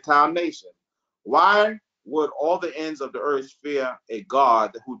the Gentile nation. Why would all the ends of the earth fear a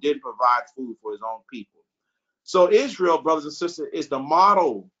God who didn't provide food for his own people? So Israel, brothers and sisters, is the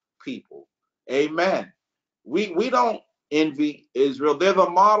model people. Amen. We don't envy Israel. They're the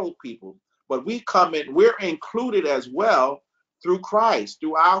model people. But we come in, we're included as well through Christ,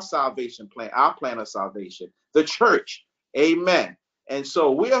 through our salvation plan, our plan of salvation, the church. Amen. And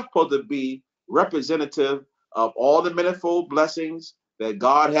so we are supposed to be representative of all the manifold blessings that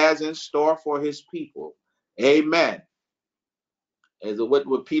God has in store for his people. Amen. As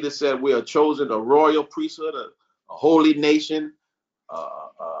what Peter said, we are chosen a royal priesthood, a holy nation, a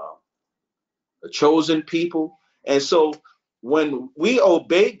chosen people. And so when we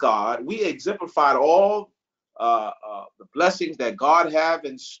obey God, we exemplified all the blessings that God have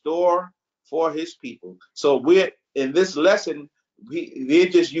in store for his people. So we're in this lesson, we're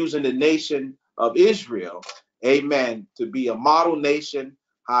just using the nation of Israel, amen, to be a model nation,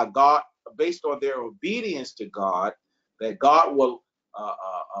 how God, based on their obedience to God, that God will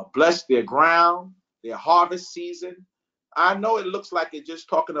bless their ground, their harvest season. I know it looks like it's just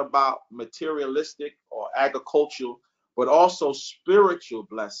talking about materialistic or agricultural, but also spiritual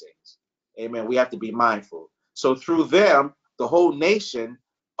blessings. Amen. We have to be mindful. So through them, the whole nation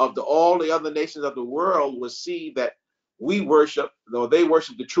of all the other nations of the world will see that we worship, though they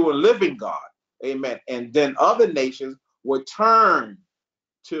worship the true and living God. Amen. And then other nations will turn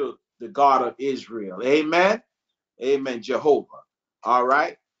to the God of Israel. Amen. Amen. Jehovah. All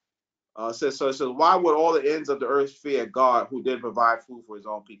right. It says, why would all the ends of the earth fear God who did provide food for his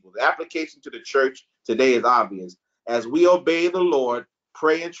own people? The application to the church today is obvious. As we obey the Lord,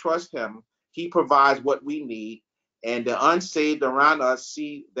 pray and trust him, he provides what we need, and the unsaved around us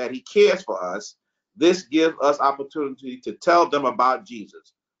see that he cares for us. This gives us opportunity to tell them about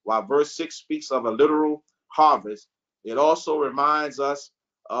Jesus. While verse 6 speaks of a literal harvest, it also reminds us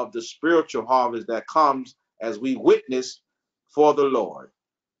of the spiritual harvest that comes as we witness for the Lord.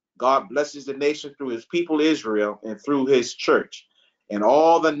 God blesses the nation through his people Israel and through his church. And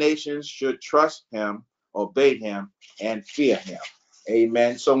all the nations should trust him, obey him, and fear him.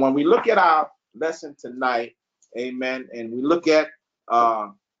 Amen. So when we look at our lesson tonight, amen, and we look at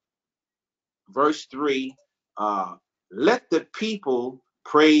verse 3, let the people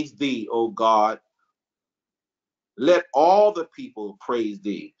praise thee, O God. Let all the people praise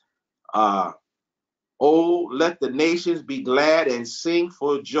thee. Oh, let the nations be glad and sing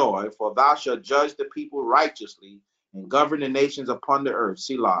for joy, for thou shalt judge the people righteously and govern the nations upon the earth.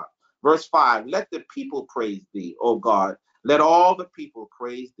 Selah. Verse 5, let the people praise thee, O God. Let all the people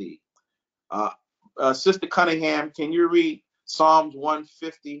praise thee. Sister Cunningham, can you read Psalms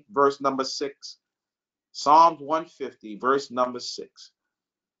 150, verse number 6? Psalms 150, verse number 6.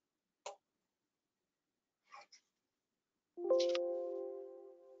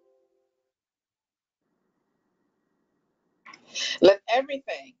 Let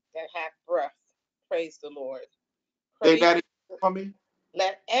everything that hath breath praise the Lord. Say Praise, that for me.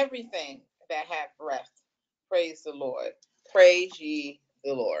 let everything that hath breath praise the Lord. Praise ye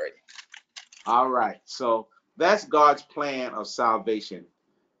the Lord. All right. So that's God's plan of salvation.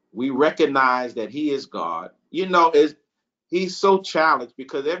 We recognize that he is God. You know, he's so challenged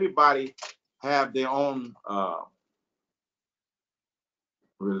because everybody have their own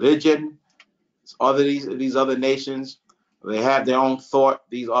religion. These other nations, they have their own thought.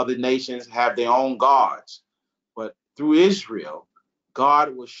 These other nations have their own gods. But through Israel,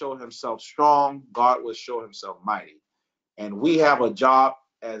 God will show himself strong. God will show himself mighty. And we have a job,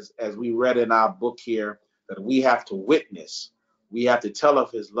 as we read in our book here, that we have to witness. We have to tell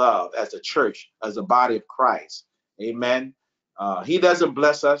of his love as a church, as a body of Christ. Amen. He doesn't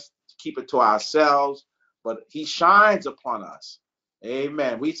bless us to keep it to ourselves, but he shines upon us.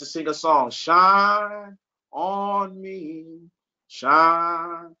 Amen. We used to sing a song, shine on me,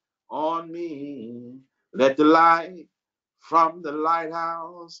 shine on me. Let the light from the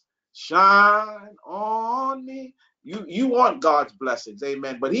lighthouse shine on me. You want God's blessings,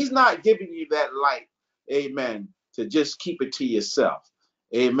 amen. But he's not giving you that light, amen, to just keep it to yourself.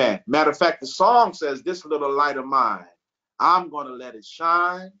 Amen. Matter of fact, the song says, this little light of mine, I'm going to let it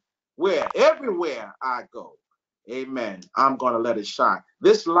shine where? Everywhere I go. Amen. I'm going to let it shine.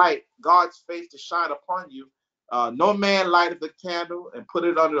 This light, God's face to shine upon you. No man lighteth a candle and put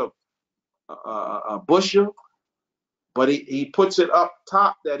it under a bushel, but he puts it up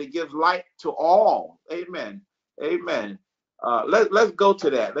top that it gives light to all. Amen. Amen. Let's go to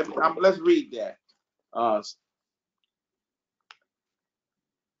that. Let's read that.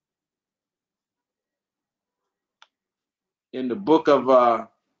 In the book of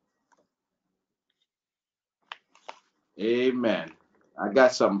Amen. I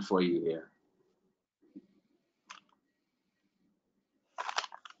got something for you here.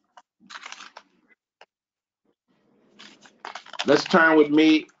 Let's turn with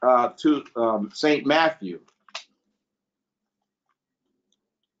me to St. Matthew.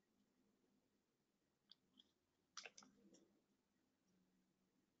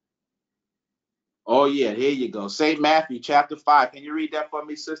 Oh, yeah, here you go. St. Matthew, chapter 5. Can you read that for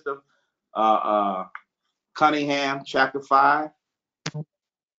me, Sister Cunningham, chapter 5?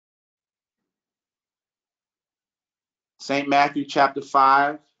 St. Matthew, chapter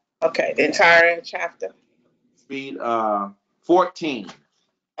 5. Okay, the entire chapter. Read 14.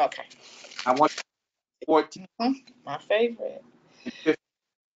 Okay. I want 14. My favorite.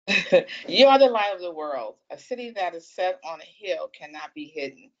 You are the light of the world. A city that is set on a hill cannot be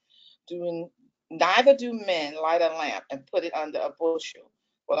hidden. Neither do men light a lamp and put it under a bushel,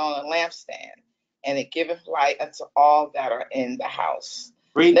 but on a lampstand, and it giveth light unto all that are in the house.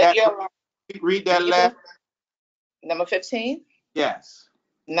 Read Let that. your light, Read that last. number 15. Yes.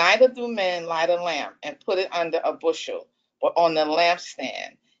 Neither do men light a lamp and put it under a bushel, but on the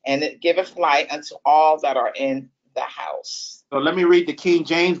lampstand, and it giveth light unto all that are in the house. So let me read the King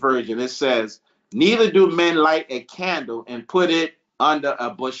James Version. It says, neither do men light a candle and put it under a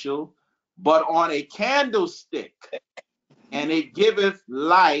bushel, but on a candlestick, and it giveth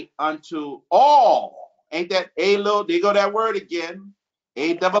light unto all. Ain't that a little? There go that word again.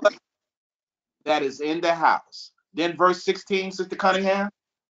 A double that is in the house. Then verse 16, Sister Cunningham.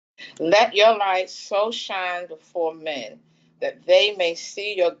 Let your light so shine before men that they may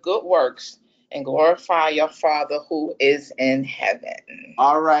see your good works and glorify your Father who is in heaven.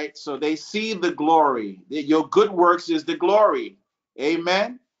 All right, so they see the glory. Your good works is the glory.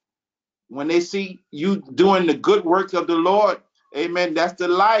 Amen. When they see you doing the good works of the Lord, amen, that's the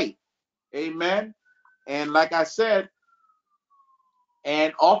light. Amen. And like I said,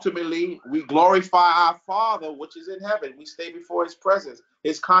 and ultimately we glorify our Father which is in heaven. We stay before his presence.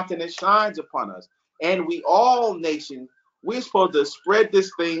 His countenance shines upon us. And we all nations, we're supposed to spread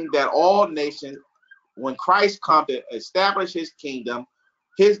this thing that all nations, when Christ comes to establish his kingdom,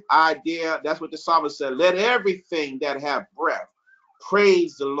 his idea, that's what the psalmist said, let everything that have breath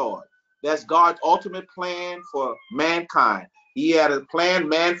praise the Lord. That's God's ultimate plan for mankind. He had a plan.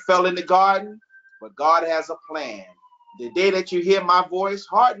 Man fell in the garden, but God has a plan. The day that you hear my voice,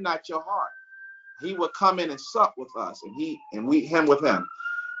 harden not your heart. He will come in and sup with us, and we him with him.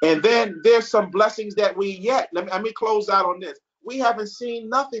 And then there's some blessings that we yet. Let me close out on this. We haven't seen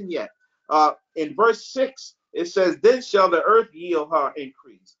nothing yet. In verse 6, it says, then shall the earth yield her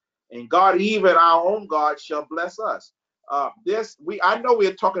increase, and God, even our own God, shall bless us. I know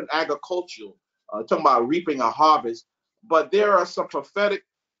we're talking agricultural, talking about reaping a harvest, but there are some prophetic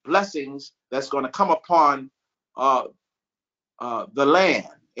blessings that's going to come upon the land.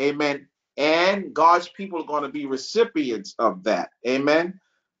 Amen. And God's people are going to be recipients of that. Amen.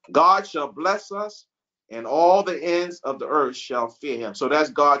 God shall bless us, and all the ends of the earth shall fear him. So that's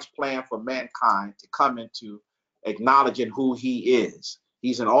God's plan for mankind to come into acknowledging who he is.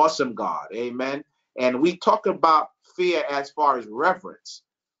 He's an awesome God. Amen. And we talk about fear as far as reverence.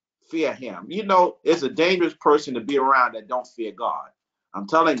 Fear him. You know, it's a dangerous person to be around that don't fear God. I'm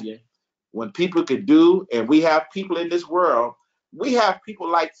telling you, when people could do, and we have people in this world, we have people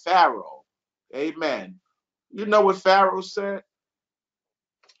like Pharaoh. Amen. You know what Pharaoh said?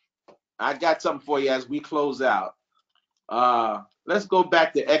 I got something for you as we close out. Let's go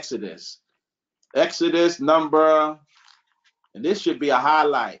back to Exodus. Exodus number, and this should be a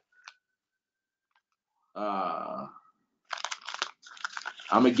highlight. I'm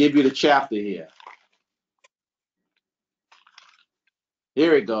going to give you the chapter here.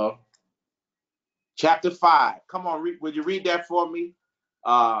 Here we go. Chapter 5. Come on, would you read that for me?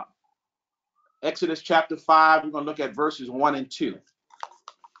 Exodus chapter 5. We're going to look at verses 1 and 2.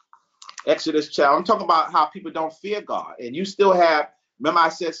 Exodus chapter. I'm talking about how people don't fear God. And you still have, remember I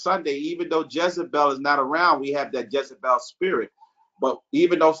said Sunday, even though Jezebel is not around, we have that Jezebel spirit. But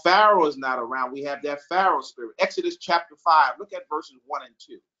even though Pharaoh is not around, we have that Pharaoh spirit. Exodus chapter 5, look at verses 1 and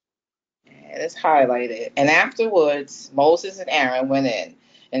 2. And it's highlighted. And afterwards, Moses and Aaron went in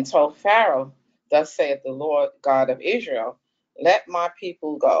and told Pharaoh, "Thus saith the Lord God of Israel, let my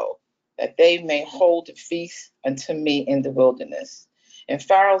people go, that they may hold a feast unto me in the wilderness." And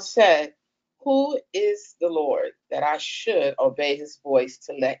Pharaoh said, "Who is the Lord, that I should obey his voice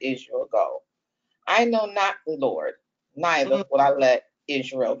to let Israel go? I know not the Lord, neither will I let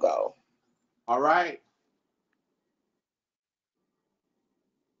Israel go." All right.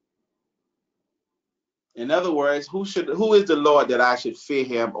 In other words, who is the Lord that I should fear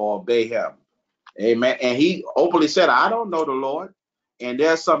him or obey him? Amen. And he openly said, I don't know the Lord. And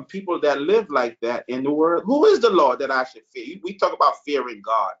there's some people that live like that in the world. Who is the Lord that I should fear? We talk about fearing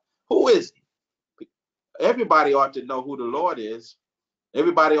God. Who is he? Everybody ought to know who the Lord is.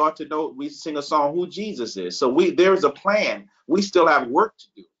 Everybody ought to know. We sing a song, who Jesus is. So there is a plan. We still have work to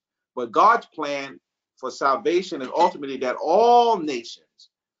do. But God's plan for salvation is ultimately that all nations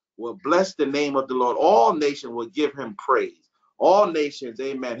will bless the name of the Lord. All nations will give him praise. All nations,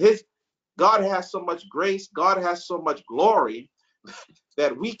 amen. God has so much grace, God has so much glory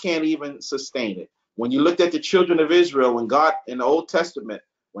that we can't even sustain it. When you looked at the children of Israel, when God, in the Old Testament,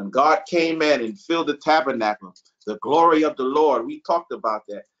 when God came in and filled the tabernacle, the glory of the Lord, we talked about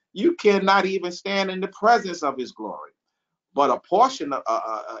that. You cannot even stand in the presence of his glory. But a portion,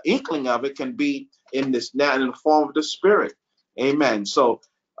 inkling of it can be in this now in the form of the Spirit. Amen. So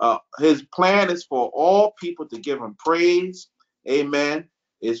his plan is for all people to give him praise. Amen.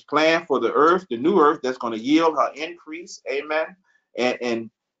 His plan for the earth, the new earth that's going to yield her increase. Amen.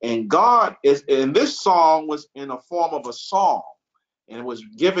 And God is, and this song was in the form of a song, and it was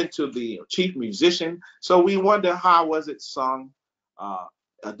given to the chief musician. So we wonder, how was it sung?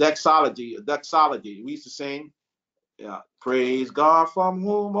 A doxology. We used to sing. Yeah. Praise God from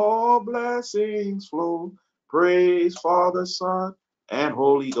whom all blessings flow. Praise Father, Son, and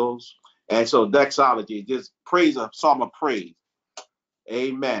Holy Ghost. And so doxology, just praise, a psalm of praise.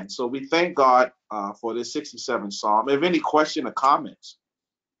 Amen. So we thank God for this 67th psalm. If any question or comments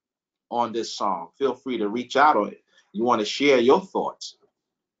on this psalm, feel free to reach out, or you want to share your thoughts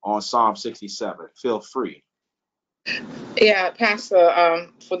on Psalm 67, feel free. Yeah, Pastor,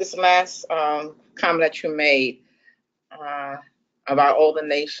 for this last comment that you made about all the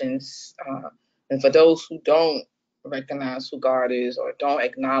nations, and for those who don't recognize who God is or don't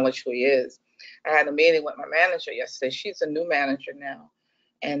acknowledge who he is, I had a meeting with my manager yesterday. She's a new manager now.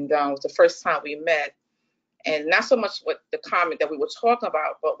 And it was the first time we met. And not so much what the comment that we were talking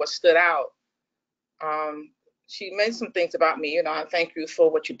about, but what stood out. She made some things about me, I thank you for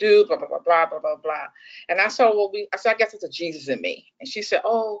what you do, blah, blah, blah, blah, blah, blah, blah. And I said, I guess it's a Jesus in me. And she said,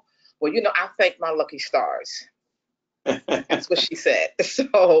 oh, well, I thank my lucky stars. That's what she said.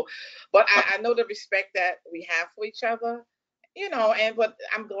 So, but I know the respect that we have for each other, but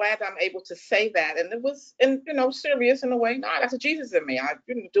I'm glad I'm able to say that. And it was, serious in a way. No, that's a Jesus in me. I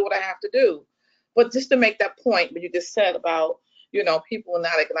do what I have to do. But just to make that point, what you just said about, people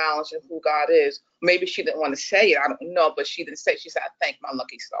not acknowledging who God is. Maybe she didn't want to say it. I don't know, but she didn't say. She said, I thank my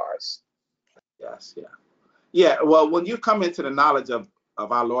lucky stars. Yes, yeah. Yeah, well, when you come into the knowledge of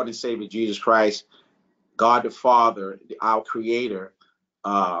our Lord and Savior Jesus Christ, God the Father, our Creator,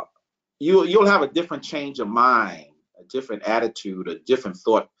 you'll have a different change of mind, a different attitude, a different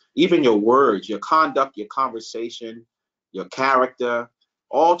thought. Even your words, your conduct, your conversation, your character,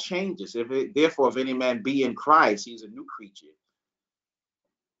 all changes. Therefore, if any man be in Christ, he's a new creature.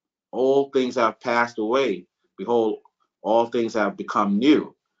 All things have passed away. Behold, all things have become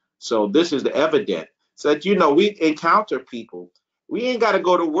new. So this is the evidence. So that, we encounter people. We ain't got to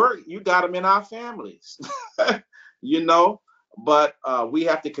go to work. You got them in our families, but we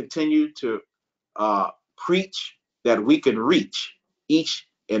have to continue to preach that we can reach each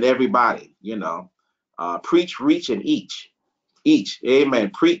and everybody, preach, reach, and each, amen.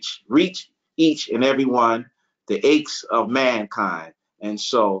 Preach, reach each and every one, the aches of mankind. And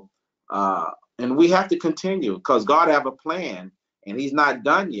so, and we have to continue, because God have a plan, and he's not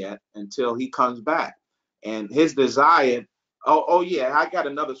done yet until he comes back. And his desire, oh yeah, I got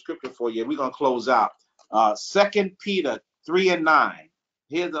another scripture for you. We're going to close out. 2 Peter 3:9.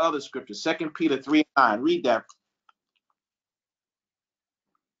 Here's the other scripture, 2 Peter 3:9. Read that.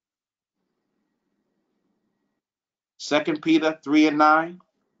 2 Peter 3:9.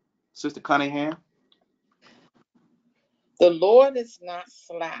 Sister Cunningham. The Lord is not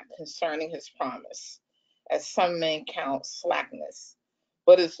slack concerning his promise, as some men count slackness,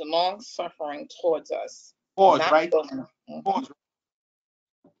 but is long-suffering towards us. Pause, right? Pause.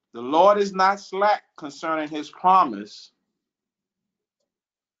 The Lord is not slack concerning his promise,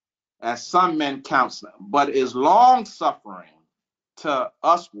 as some men count, but is long suffering to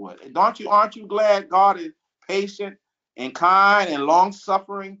usward. Aren't you glad God is patient and kind and long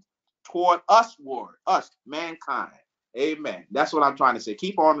suffering toward usward, us, mankind? Amen. That's what I'm trying to say.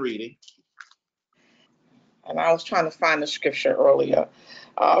 Keep on reading. And I was trying to find the scripture earlier.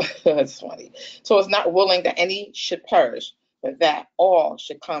 It's funny. So it's not willing that any should perish, but that all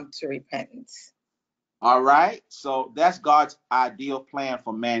should come to repentance. All right. So that's God's ideal plan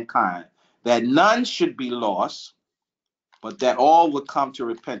for mankind, that none should be lost, but that all would come to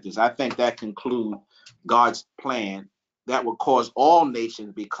repentance. I think that concludes God's plan that will cause all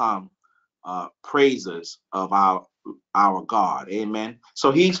nations become praisers of our God. Amen.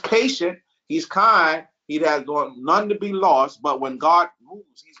 So he's patient, he's kind, he has none to be lost, but when God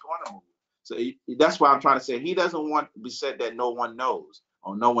moves, he's going to move. So that's why I'm trying to say he doesn't want to be said that no one knows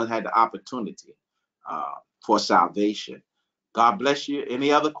or no one had the opportunity for salvation. God bless you.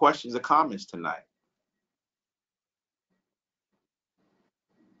 Any other questions or comments tonight?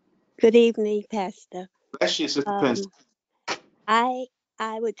 Good evening, Pastor. Bless you, Sister Pence.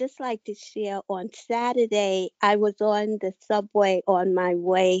 I would just like to share on Saturday, I was on the subway on my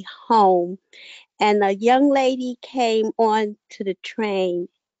way home, and a young lady came on to the train,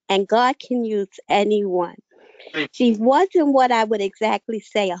 and God can use anyone. She wasn't what I would exactly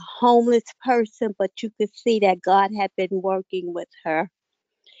say a homeless person, but you could see that God had been working with her.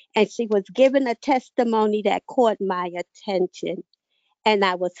 And she was given a testimony that caught my attention. And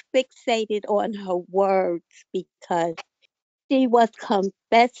I was fixated on her words because she was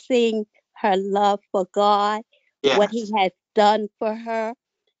confessing her love for God, what He Yes. has done for her,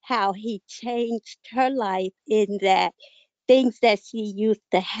 how He changed her life in that things that she used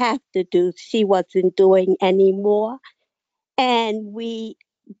to have to do, she wasn't doing anymore. And we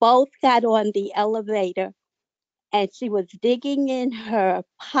both got on the elevator, and she was digging in her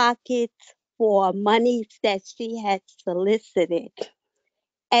pockets for monies that she had solicited.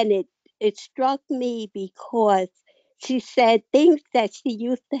 And it struck me because she said things that she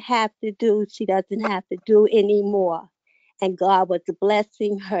used to have to do, she doesn't have to do anymore. And God was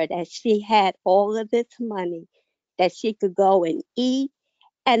blessing her that she had all of this money that she could go and eat.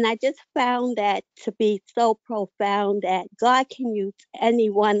 And I just found that to be so profound that God can use any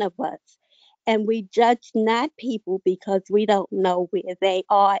one of us. And we judge not people because we don't know where they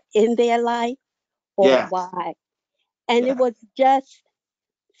are in their life or Yes. why. And it Yes. was just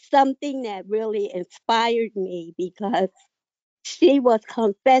something that really inspired me because she was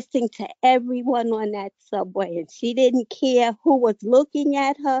confessing to everyone on that subway, and she didn't care who was looking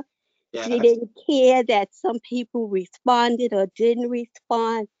at her. She Yes. didn't care that some people responded or didn't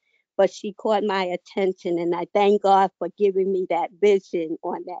respond, but she caught my attention, and I thank God for giving me that vision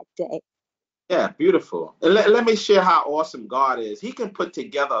on that day. Yeah, beautiful. And let me share how awesome God is. He can put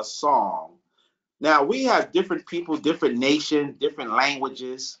together a song. Now, we have different people, different nations, different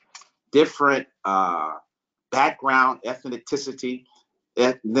languages, different background, ethnicity,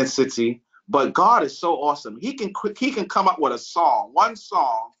 but God is so awesome. He can come up with a song, one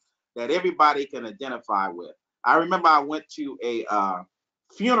song that everybody can identify with. I remember I went to a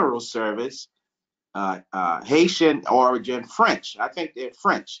funeral service, Haitian origin, French. I think they're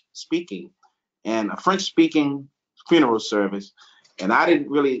French speaking, and a French speaking funeral service, and I didn't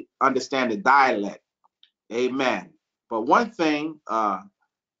really understand the dialect. Amen. But one thing,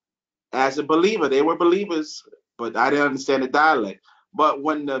 as a believer, they were believers, but I didn't understand the dialect. But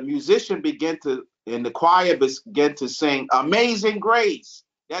when the musician began to, and the choir began to sing Amazing Grace,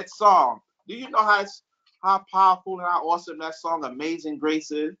 that song, do you know how powerful and how awesome that song Amazing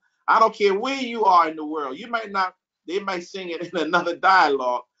Grace is? I don't care where you are in the world. You might not, they might sing it in another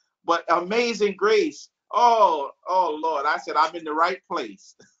dialogue, but Amazing Grace, oh Lord, I said, I'm in the right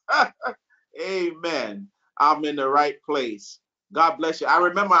place. Amen. I'm in the right place. God bless you. I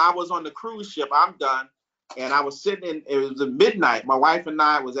remember I was on the cruise ship. I'm done. And I was sitting in, it was a midnight. My wife and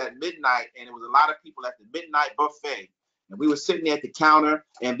I was at midnight, and it was a lot of people at the midnight buffet. And we were sitting there at the counter,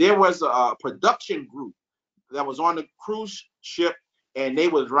 and there was a production group that was on the cruise ship, and they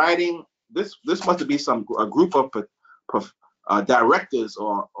was writing, this must be a group of directors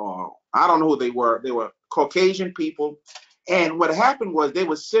or I don't know who they were. They were Caucasian people. And what happened was they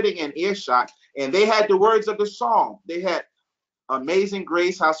were sitting in earshot, and they had the words of the song. They had Amazing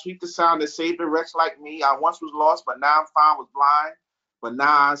Grace, how sweet the sound that saved a wretch like me. I once was lost, but now I'm found, was blind, but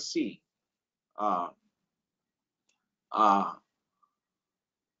now I see. How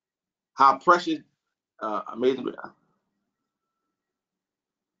precious, amazing.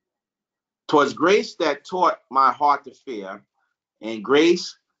 'Twas grace that taught my heart to fear, and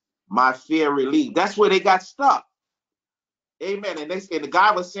grace my fear relieved. That's where they got stuck. Amen. And the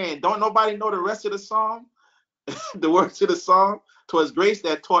guy was saying, don't nobody know the rest of the song? The words of the song? 'Twas grace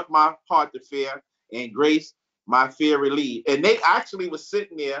that taught my heart to fear, and grace my fear relieved. And they actually was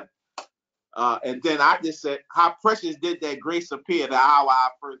sitting there, and then I just said, how precious did that grace appear the hour I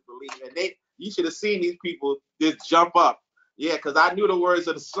first believed. And you should have seen these people just jump up. Yeah, because I knew the words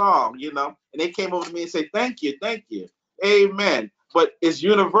of the song, you know, and they came over to me and said, thank you. Amen. But it's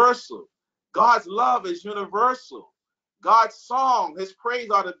universal. God's love is universal. God's song, his praise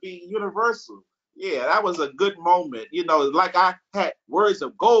ought to be universal. Yeah, that was a good moment. You know, like I had words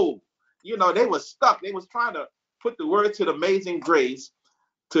of gold. You know, they were stuck. They was trying to put the word to the amazing grace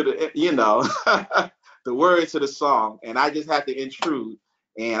to the, you know, the words of the song. And I just had to intrude.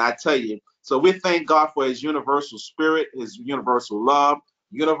 And I tell you, so we thank God for his universal spirit, his universal love,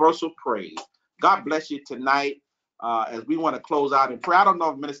 universal praise. God bless you tonight. As we want to close out in prayer. I don't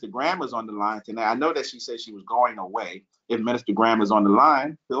know if Minister Graham is on the line tonight. I know that she said she was going away. If Minister Graham is on the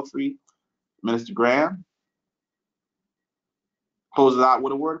line, feel free. Minister Graham, close it out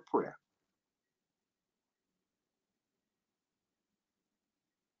with a word of prayer.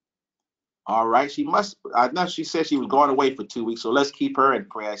 All right. I know she said she was going away for 2 weeks, so let's keep her in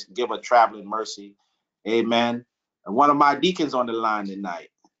prayer. Give her traveling mercy. Amen. And one of my deacons on the line tonight,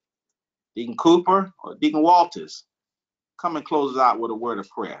 Deacon Cooper or Deacon Walters, come and close us out with a word of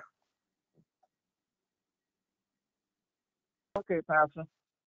prayer. Okay, Pastor.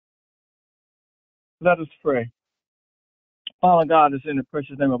 Let us pray. Father God, it's in the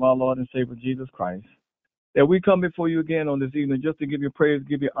precious name of our Lord and Savior Jesus Christ that we come before you again on this evening just to give you praise,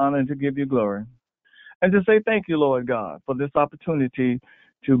 give you honor, and to give you glory. And to say thank you, Lord God, for this opportunity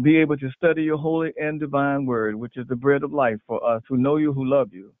to be able to study your holy and divine word, which is the bread of life for us who know you, who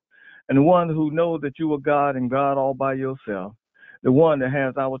love you, and the one who knows that you are God and God all by yourself, the one that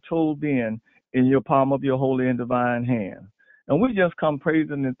has our total being in your palm of your holy and divine hand. And we just come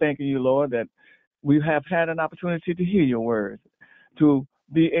praising and thanking you, Lord, that we have had an opportunity to hear your word, to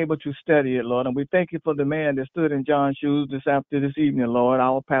be able to study it, Lord. And we thank you for the man that stood in John's shoes this evening, Lord,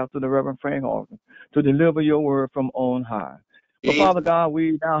 our pastor, the Reverend Frank Horton, to deliver your word from on high. But Father God,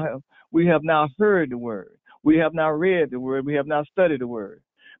 we have now heard the word. We have now read the word. We have now studied the word.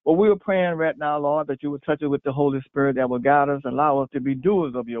 But we are praying right now, Lord, that you would touch us with the Holy Spirit that will guide us and allow us to be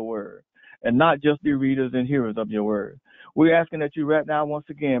doers of your word and not just be readers and hearers of your word. We're asking that you right now, once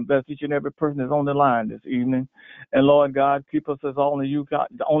again, bless each and every person that's on the line this evening. And Lord God, keep us as only you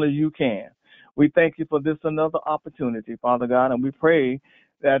can. We thank you for this another opportunity, Father God, and we pray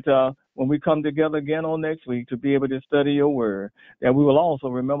that when we come together again on next week to be able to study your word, that we will also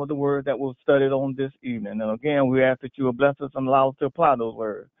remember the word that was studied on this evening. And again, we ask that you will bless us and allow us to apply those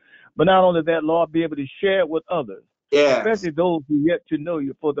words. But not only that, Lord, be able to share it with others. Yes. Especially those who yet to know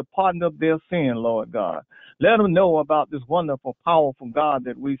you for the pardon of their sin, Lord God. Let them know about this wonderful, powerful God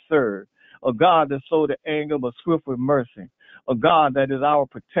that we serve, a God that's slow to anger but swift with mercy, a God that is our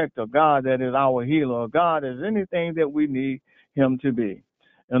protector, a God that is our healer, a God that is anything that we need him to be.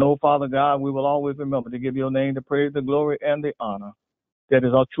 And, oh, Father God, we will always remember to give your name the praise, the glory, and the honor that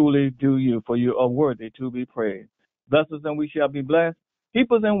is all truly due you, for you are worthy to be praised. Bless us and we shall be blessed.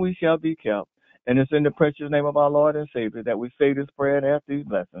 Keep us and we shall be kept. And it's in the precious name of our Lord and Savior that we say this prayer and ask these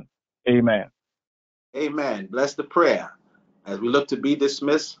blessings. Amen. Amen. Bless the prayer. As we look to be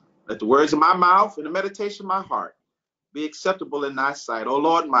dismissed, let the words of my mouth and the meditation of my heart be acceptable in thy sight, O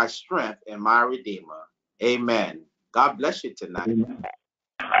Lord, my strength and my redeemer. Amen. God bless you tonight. Amen.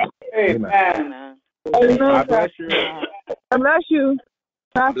 Amen. Amen. God bless you. God bless you,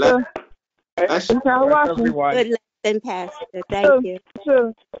 Pastor. Bless you. Everyone. Good lesson, Pastor. Thank you.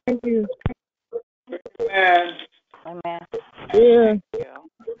 Sure. Thank you. Amen. Amen. Yeah.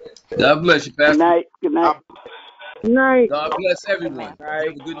 God bless you, Pastor. Good night. Good night. Good night. God bless everyone. Amen. Have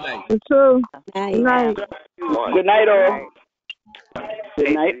a good night. It's true. Night. Good night. Good night, all.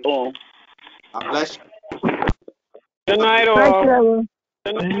 Good night, all. God bless you. Good night, Night, all. Trevor.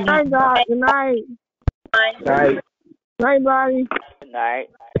 Good night, God. Good night. Night. Night, buddy. Good night.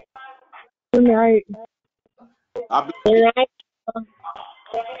 Good night. Good night.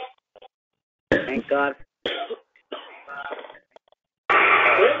 Thank God.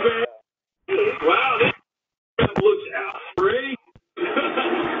 Wow, this looks great.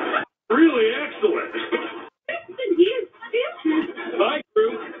 Really excellent. Hi,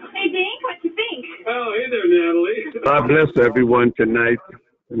 crew. Hey, Dink, what you think? Oh, hey there, Natalie. God bless everyone tonight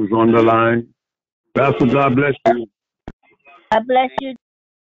who's on the line. Pastor, God bless you. God bless you.